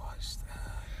want to watch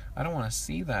that. I don't want to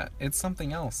see that. It's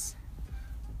something else.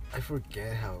 I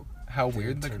forget how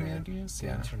weird the community is. The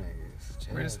internet is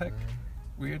weird as heck.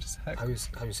 Weird as heck. Have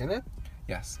you seen it?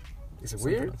 Yes. Is it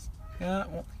weird? Yeah.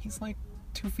 Well, he's like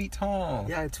 2 feet tall.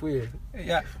 Yeah, it's weird.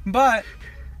 Yeah, but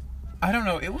I don't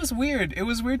know. It was weird. It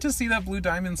was weird to see that Blue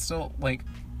Diamond's still like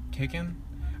kicking.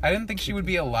 I didn't think she would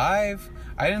be alive.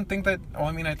 I didn't think that. Oh,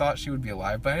 I mean, I thought she would be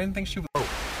alive, but I didn't think she would.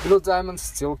 Blue Diamond's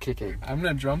still kicking. I'm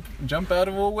gonna jump out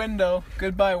of a window.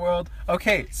 Goodbye, world.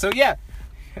 Okay, so yeah.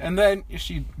 And then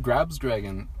she grabs Greg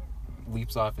and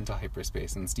leaps off into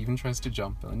hyperspace, and Steven tries to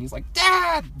jump, and he's like,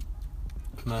 Dad!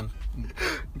 And then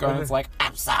Garnet's like,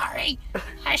 I'm sorry,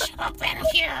 I should have been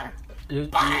here.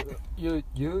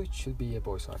 You should be a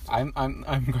voice actor. I'm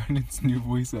Garnet's new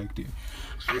voice actor.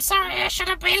 I'm sorry, I should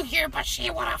have been here, but she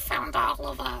would have found all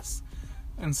of us.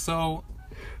 And so,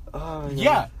 Oh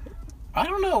yeah. I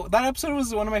don't know. That episode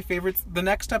was one of my favorites. The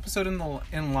next episode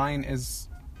in line is,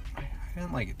 I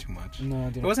didn't like it too much. No, I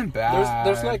didn't. It wasn't bad.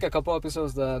 There's like a couple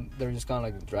episodes that they're just kind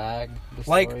of like drag the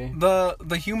like story.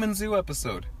 the Human Zoo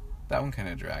episode. That one kind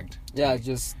of dragged. Yeah,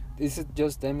 is it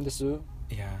just them in the zoo?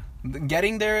 Yeah.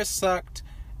 Getting there sucked.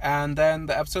 And then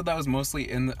the episode that was mostly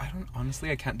in the...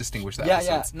 I can't distinguish the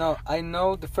episodes. Yeah. No, I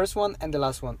know the first one and the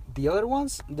last one. The other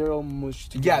ones, they're all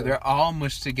mushed together. Yeah, they're all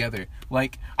mushed together.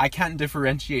 Like, I can't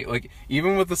differentiate. Like,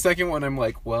 even with the second one, I'm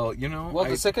like, well, you know... Well,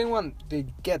 the second one, they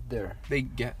get there. They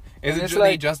get...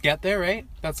 They just get there, right?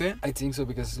 That's it? I think so,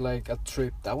 because it's like a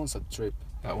trip. That one's a trip.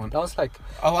 That one. That was like...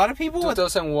 A lot of people...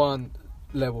 2001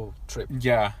 level trip.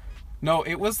 Yeah. No,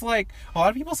 it was like, a lot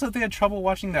of people said they had trouble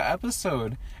watching the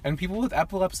episode, and people with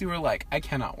epilepsy were like, I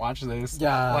cannot watch this.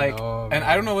 Yeah, like, no, and man.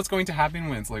 I don't know what's going to happen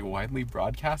when it's like widely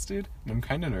broadcasted, and I'm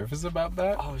kind of nervous about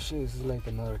that. Oh shit, is it like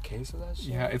another case of that shit?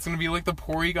 Yeah, it's gonna be like the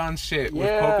Porygon shit with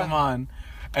Yeah. Pokemon,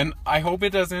 and I hope it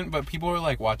doesn't. But people were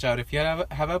like, watch out if you have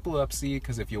epilepsy,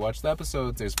 because if you watch the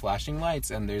episodes, there's flashing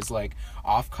lights and there's like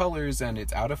off colors and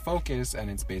it's out of focus and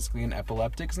it's basically an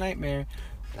epileptic's nightmare.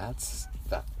 That's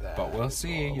that. But we'll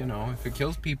see, you know, if it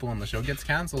kills people and the show gets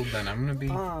canceled, then I'm gonna be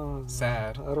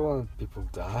sad. I don't want people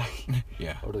to die.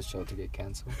 Yeah. Or the show to get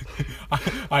cancelled.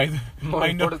 I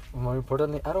know. More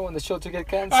importantly, I don't want the show to get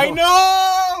cancelled. I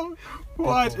know.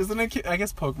 What? Isn't it? I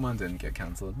guess Pokemon didn't get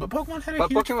canceled, but Pokemon had a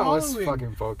huge Pokemon following. was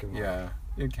fucking Pokemon. Yeah,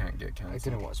 it can't get I canceled.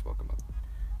 didn't watch Pokemon.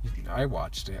 I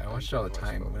watched it. I watched it all the didn't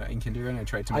watch time. Pokemon. In kindergarten, I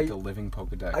tried to make a living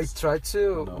Pokedex. I tried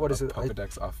to. No, what is a it?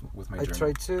 Pokedex off with my I journal.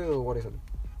 tried to. What is it?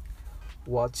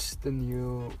 Watch the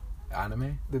new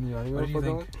Anime? anime What of do you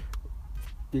Pokemon think?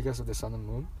 because of the Sun and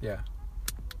Moon. Yeah.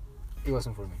 It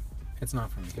wasn't for me. It's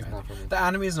not for me. It's either. not for me. The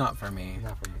anime is not for me.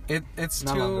 Not for me. It's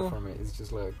Not longer too. for me. It's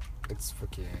just like it's for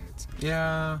kids.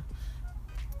 Yeah.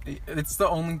 It's the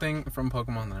only thing from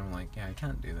Pokemon that I'm like, yeah, I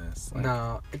can't do this. Like,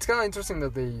 No, it's kind of interesting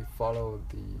that they follow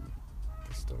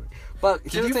the story. But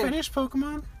Did here's you the thing. finish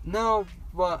Pokemon? No,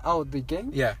 but the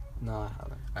game? Yeah. No, I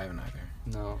haven't. I haven't either.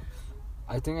 No,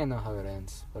 I think I know how it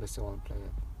ends, but I still want to play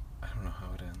it. I don't know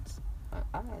how it ends. I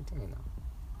think I know.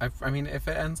 I mean, if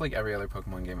it ends like every other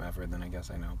Pokemon game ever, then I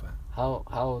guess I know, but...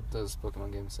 How does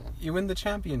Pokemon games end? You win the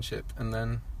championship, and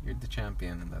then you're the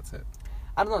champion, and that's it.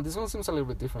 I don't know. This one seems a little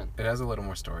bit different. It has a little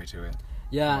more story to it.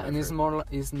 Yeah, What and I've it's heard. more.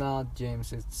 It's not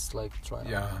James. It's like trials.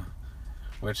 Yeah.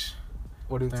 Which,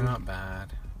 What do you they're think? not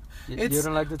bad. You It's-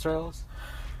 don't like the trials?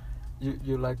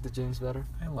 You like the James better?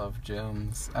 I love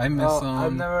gyms. I miss them.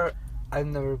 I've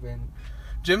never been.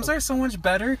 Gyms are so much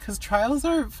better because trials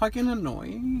are fucking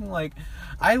annoying. Like,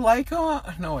 I like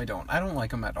no, I don't. I don't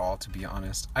like them at all, to be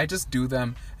honest. I just do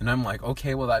them, and I'm like,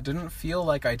 okay, well, that didn't feel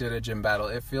like I did a gym battle.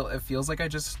 It feels like I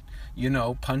just,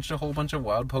 punched a whole bunch of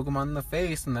wild Pokemon in the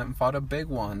face and then fought a big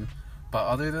one. But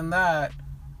other than that,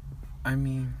 I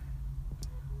mean,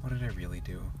 what did I really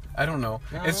do? I don't know.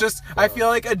 No, It's just, I feel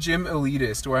like a gym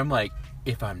elitist where I'm like,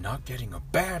 if I'm not getting a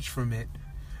badge from it,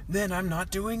 then I'm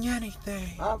not doing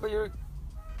anything. But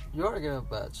you are getting a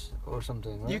badge or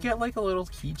something, right? You get like a little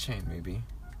keychain, maybe.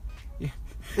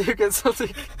 You get something.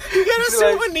 You get a It's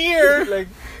like- souvenir. Like,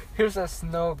 here's a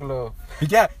snow globe.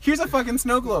 Yeah, here's a fucking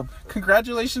snow globe.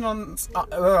 Congratulations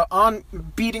on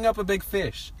beating up a big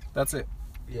fish. That's it.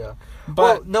 Yeah. But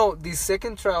Well, no, the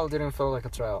second trial didn't feel like a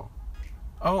trial.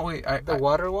 oh wait, The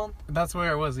water one? that's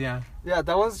where it was. Yeah. Yeah,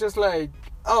 that one's just like,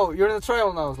 oh, you're in the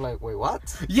trial now. I was like, wait,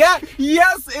 what? Yeah.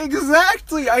 Yes.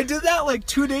 Exactly. I did that like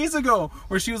 2 days ago,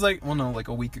 where she was like, well, no, like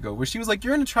a week ago, where she was like,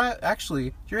 you're in a trial.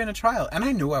 Actually, you're in a trial, and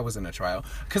I knew I was in a trial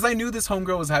because I knew this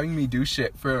homegirl was having me do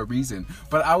shit for a reason.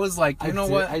 But I was like, you know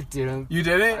what? I didn't. You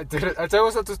did it. I did it. I thought it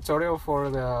was a tutorial for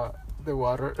the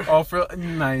water. Oh, for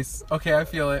nice. Okay, I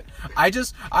feel it.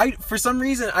 For some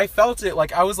reason I felt it.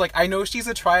 Like I was like, I know she's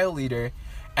a trial leader,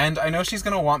 and I know she's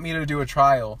gonna want me to do a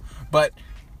trial. But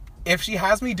if she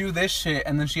has me do this shit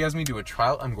and then she has me do a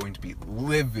trial, I'm going to be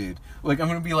livid. Like I'm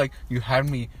gonna be like, you had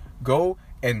me go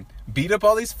and beat up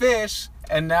all these fish,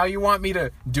 and now you want me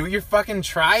to do your fucking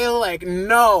trial? Like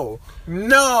no.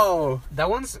 That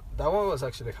one was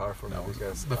actually hard for me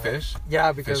because The fish.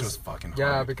 Yeah, because Fish was fucking hard.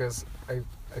 Yeah, because I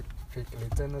picked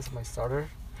Litten as my starter.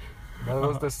 That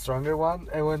was the stronger one,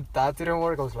 and when that didn't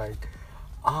work, I was like,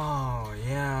 oh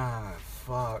yeah,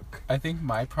 fuck. I think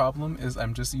my problem is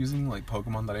I'm just using like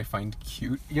Pokemon that I find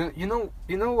cute. You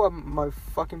know what my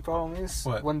fucking problem is?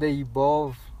 What? When they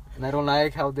evolve, and I don't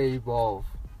like how they evolve.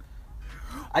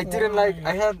 I didn't Why? like.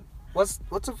 I had what's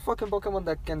a fucking Pokemon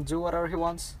that can do whatever he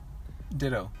wants?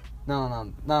 Ditto.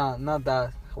 No, not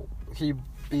that.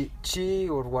 She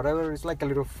or whatever. It's like a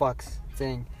little fox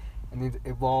thing, and it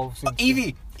evolves. Into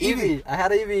Eevee. I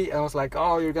had Eevee. I was like,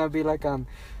 oh, you're gonna be like a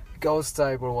ghost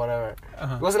type or whatever.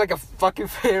 Uh-huh. It was like a fucking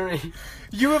fairy.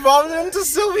 You evolved into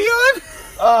Sylveon?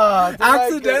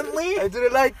 Accidentally? I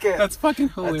didn't like it. That's fucking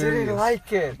hilarious. I didn't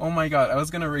like it. Oh my god, I was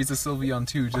gonna raise a Sylveon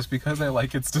too, just because I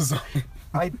like its design.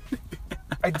 I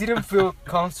didn't feel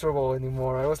comfortable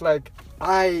anymore. I was like,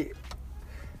 I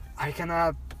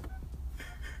cannot.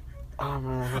 Oh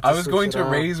man, I was going to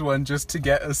raise one just to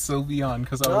get a Sylveon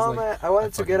because I was like, man, I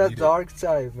wanted to get a dark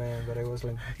type, man, but it was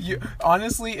like.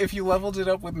 Honestly, if you leveled it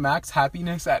up with max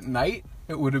happiness at night,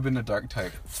 it would have been a dark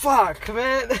type. Fuck,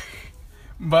 man.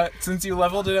 But since you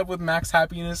leveled it up with max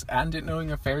happiness and it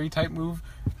knowing a fairy type move,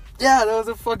 yeah, that was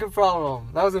a fucking problem.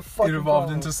 It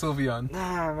evolved into Sylveon.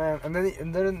 Nah, man,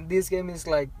 and then this game is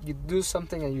like you do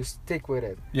something and you stick with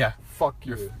it. Yeah. Fuck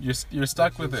you. You're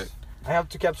stuck with it. I have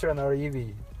to capture another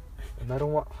Eevee. And I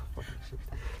don't want. Fucking shit.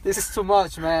 This is too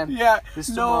much, man. Yeah. This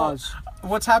is too much.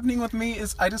 What's happening with me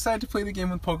is I decided to play the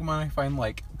game with Pokemon I find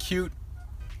like cute,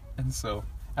 and so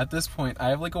at this point I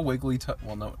have like a an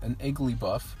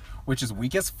Igglybuff, which is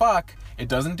weak as fuck. It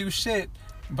doesn't do shit,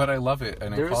 but I love it,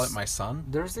 and I call it my son.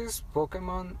 There's this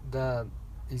Pokemon that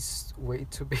is way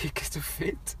too big to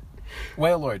fit.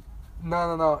 Wailord.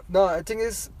 No. I think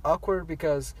it's awkward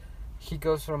because he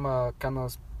goes from a kind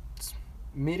of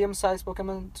medium-sized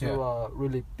Pokemon to a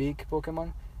really big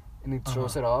Pokemon, and it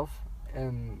throws it off,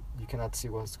 and you cannot see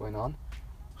what's going on.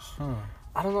 Huh.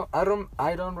 I don't know.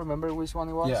 I don't remember which one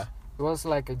it was. Yeah. It was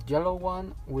like a yellow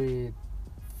one with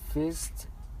fist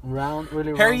round,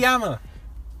 really round. Hariyama.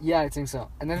 Yeah, I think so.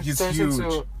 And then He's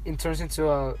huge. It turns into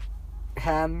a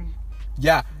hand.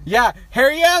 Yeah,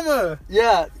 Hariyama.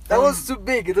 Yeah, that was too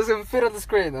big. It doesn't fit on the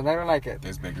screen, and I don't like it.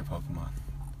 There's bigger Pokemon.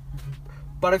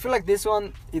 But I feel like this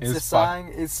one, its design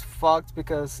is fucked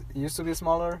because it used to be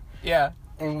smaller. Yeah.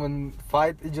 And when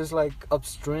fight, it just like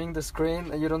obstruing the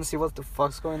screen, and you don't see what the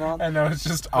fuck's going on. I know, it's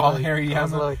just all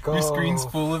Hariyama. Like, Your screen's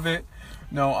full of it.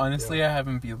 No, honestly, I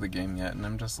haven't beat the game yet, and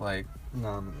I'm just like...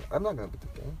 No, I'm not gonna beat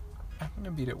the game. I'm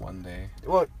gonna beat it one day.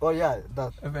 Well, yeah,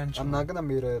 that... Eventually. I'm not gonna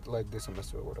beat it like this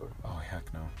semester or whatever. Oh,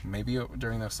 heck no. Maybe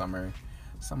during the summer.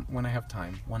 When I have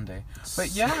time, one day.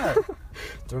 But yeah.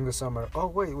 During the summer. Oh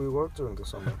wait, we work during the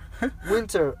summer.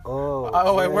 Winter. Oh,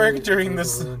 I work during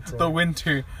the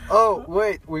winter. Oh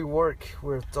wait, we work.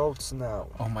 We're adults now.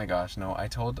 Oh my gosh, no. I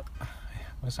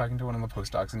was talking to one of the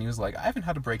postdocs and he was like, I haven't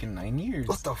had a break in 9 years.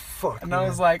 What the fuck? And man? I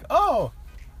was like, oh.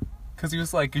 Because he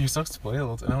was like, you're so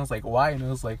spoiled. And I was like, why? And I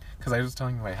was like, because I was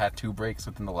telling him I had 2 breaks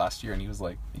within the last year. And he was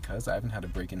like, because I haven't had a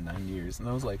break in 9 years. And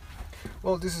I was like,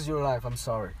 well, this is your life. I'm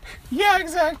sorry. Yeah,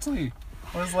 exactly.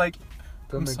 I was like,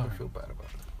 don't make me feel bad about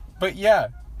it. But yeah.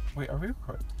 Wait, are we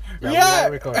recording? Yeah! We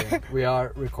are recording. We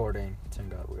are recording.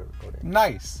 Thank God we are recording.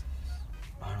 Nice.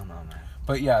 I don't know, man.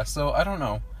 But yeah, so I don't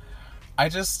know.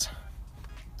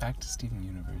 Back to Steven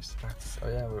Universe. Oh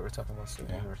yeah, we were talking about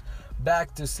Steven Universe.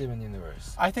 Back to Steven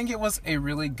Universe. I think it was a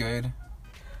really good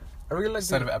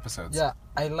set of episodes. Yeah,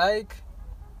 I like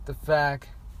the fact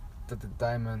that the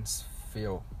diamonds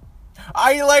feel.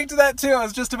 I liked that too. I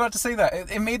was just about to say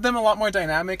that. It made them a lot more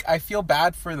dynamic. I feel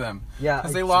bad for them. Yeah.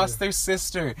 Because they lost their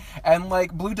sister. And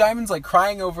like Blue Diamond's like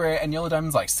crying over it and Yellow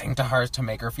Diamond's like sing to her to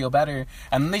make her feel better.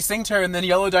 And then they sing to her and then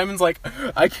Yellow Diamond's like,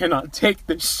 I cannot take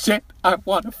this shit. I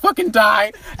want to fucking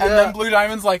die. And then Blue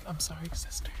Diamond's like, I'm sorry,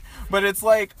 sister. But it's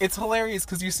like, it's hilarious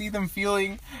because you see them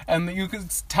feeling and you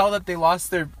could tell that they lost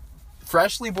their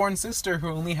freshly born sister who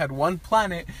only had one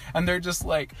planet. And they're just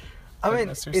like... I mean,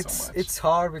 it's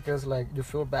hard because like you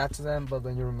feel bad to them, but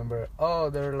then you remember,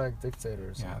 oh, they're like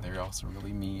dictators. Yeah, they're also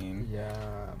really mean. Yeah,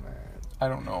 man. I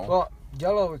don't know. Well,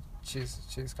 Yellow, she's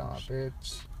kind of a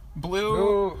bitch.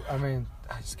 Blue, I mean,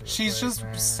 she's just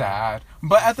sad.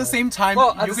 But at the same time,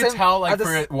 you could tell like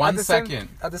for 1 second.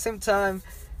 At the same time,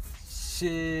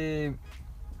 she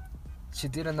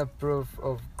didn't approve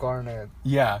of Garnet.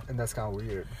 Yeah. And that's kind of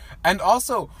weird. And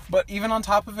also, but even on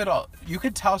top of it all, you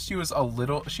could tell she was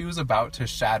about to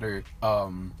shatter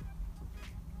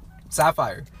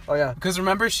Sapphire. Oh yeah. Because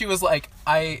remember she was like,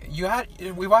 we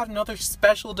got another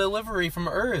special delivery from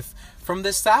Earth from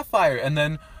this Sapphire, and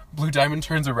then Blue Diamond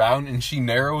turns around and she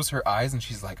narrows her eyes and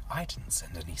she's like, I didn't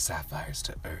send any sapphires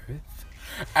to Earth.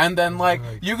 And then like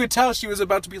you could tell she was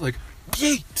about to be like,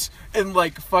 yeet, and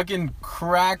like fucking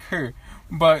crack her.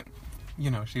 But you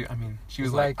know, she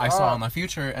was like, I saw in the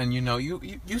future, and you know,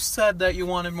 you said that you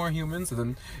wanted more humans, and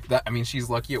then that, I mean, she's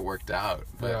lucky it worked out.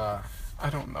 But yeah. I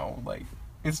don't know, like,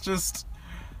 it's just,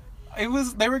 they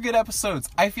were good episodes.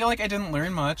 I feel like I didn't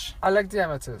learn much. I like the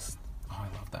Amethyst. Oh,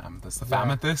 I love the amethyst. The Yeah,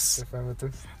 famethyst. The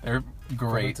Famethyst. They're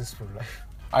great. Famethyst for life.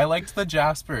 I liked the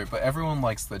Jasper, but everyone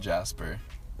likes the Jasper.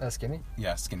 That's skinny.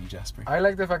 Yeah, Skinny Jasper. I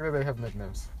like the fact that they have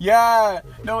nicknames. Yeah!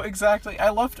 No, exactly. I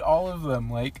loved all of them.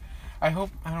 Like, I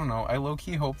don't know, I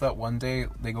low-key hope that one day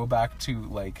they go back to,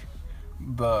 like,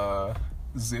 the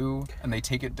zoo and they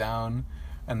take it down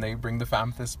and they bring the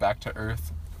Famethyst back to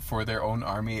Earth for their own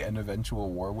army and eventual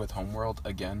war with Homeworld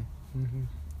again. Mm-hmm.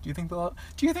 Do you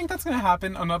think that's gonna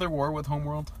happen? Another war with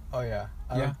Homeworld? Oh yeah.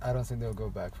 Yeah. I don't think they'll go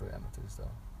back for the Amethyst though.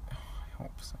 I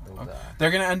hope so. They'll die. They're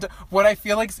gonna end. What I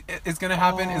feel like is gonna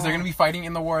happen is they're gonna be fighting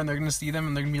in the war and they're gonna see them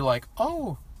and they're gonna be like,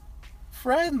 oh,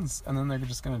 friends, and then they're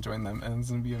just gonna join them and it's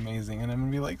gonna be amazing. And I'm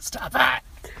gonna be like, stop that.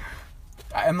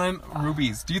 And then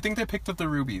rubies. Do you think they picked up the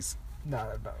rubies?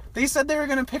 No. They said they were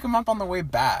gonna pick them up on the way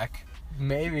back.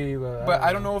 Maybe, but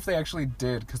I don't know if they actually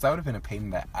did, because that would have been a pain in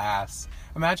the ass.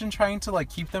 Imagine trying to like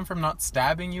keep them from not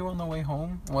stabbing you on the way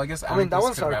home. Well, I guess I mean that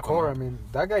was Amethyst could wrap them hardcore. I up. mean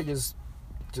that guy just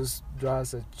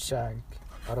draws a shank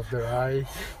out of their eye,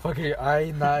 fucking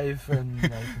eye knife, and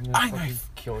like Eye fucking knife.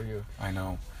 kill you. I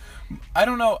know. I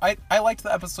don't know. I liked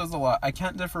the episodes a lot. I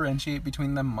can't differentiate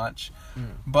between them much,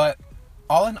 but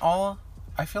all in all,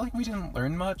 I feel like we didn't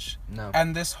learn much. No.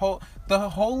 And the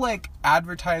whole like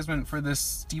advertisement for this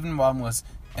Stephen Bomb was,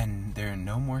 and there are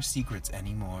no more secrets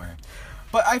anymore.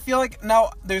 But I feel like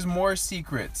now there's more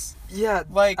secrets. Yeah,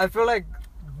 Like, I feel like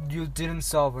you didn't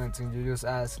solve anything. You just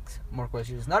asked more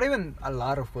questions. Not even a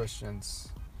lot of questions.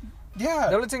 The yeah,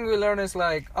 only thing we learn is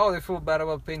like, oh, they feel bad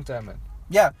about Pink Diamond.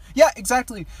 yeah,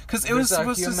 exactly. Because it was There's a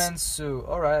supposed human to. zoo.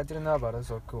 All right, I didn't know about it.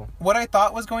 So cool. What I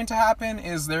thought was going to happen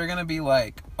is they're gonna be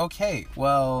like, okay,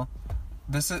 well,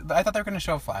 I thought they were gonna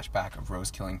show a flashback of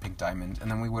Rose killing Pink Diamond, and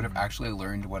then we would have actually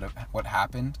learned what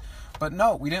happened. But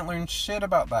no, we didn't learn shit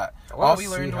about that. All we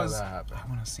learned was, I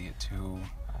want to see it too.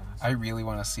 I really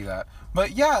want to see that.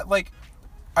 But yeah, like,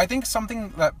 I think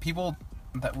something that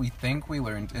we think we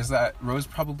learned is that Rose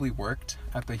probably worked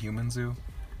at the human zoo.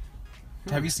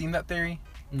 Have you seen that theory?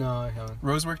 No, I haven't.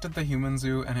 Rose worked at the human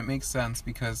zoo, and it makes sense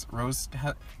because Rose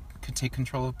could take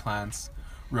control of plants.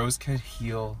 Rose could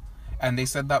heal. And they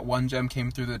said that one gem came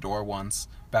through the door once,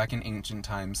 back in ancient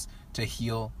times, to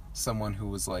heal someone who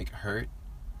was, like, hurt.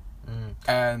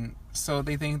 And so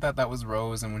they think that was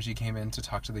Rose, and when she came in to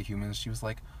talk to the humans, she was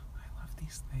like, I love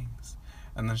these things.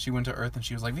 And then she went to Earth, and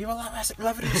she was like, Viva la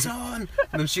revolución!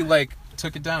 And then she, like,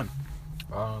 took it down.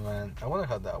 Oh, man. I wonder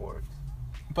how that worked.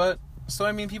 But, so,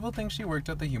 I mean, people think she worked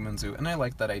at the human zoo, and I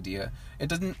like that idea. It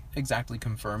doesn't exactly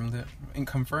confirm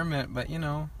it, but, you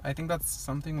know, I think that's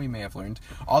something we may have learned.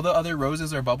 All the other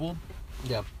roses are bubbled.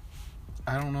 Yeah.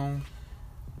 I don't know.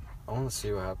 I want to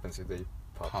see what happens if they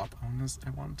pop. I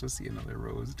want to see another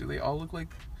Rose. Do they all look like...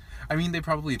 I mean, they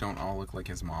probably don't all look like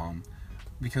his mom.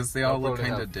 Because they all look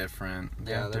kind of different.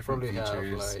 They have different probably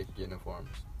features. have, like, uniforms.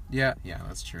 Yeah,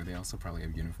 that's true. They also probably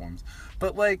have uniforms.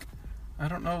 But, like, I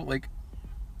don't know, like,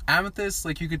 Amethyst,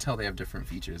 like, you could tell they have different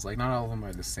features. Like, not all of them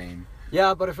are the same.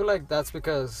 Yeah, but I feel like that's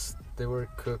because they were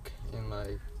cooked in,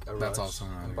 like, a That's rush also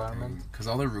another environment. Because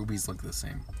all the rubies look the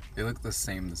same. They look the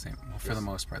same. Well, for the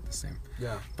most part, the same.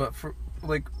 Yeah. But for,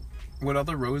 like, would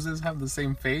other roses have the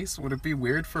same face? Would it be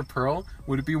weird for Pearl?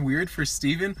 Would it be weird for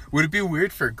Steven? Would it be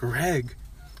weird for Greg?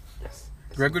 Yes.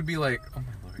 Greg would be like, oh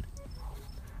my lord.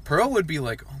 Pearl would be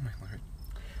like, oh my lord.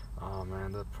 Oh,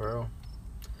 man, that Pearl.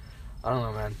 I don't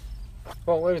know, man.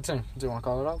 Well, what do you think? Do you want to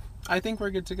call it off? I think we're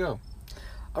good to go.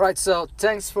 Alright, so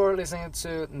thanks for listening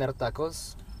to Nerd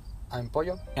Tacos. I'm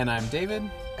Pollo. And I'm David.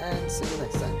 And see you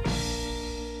next time.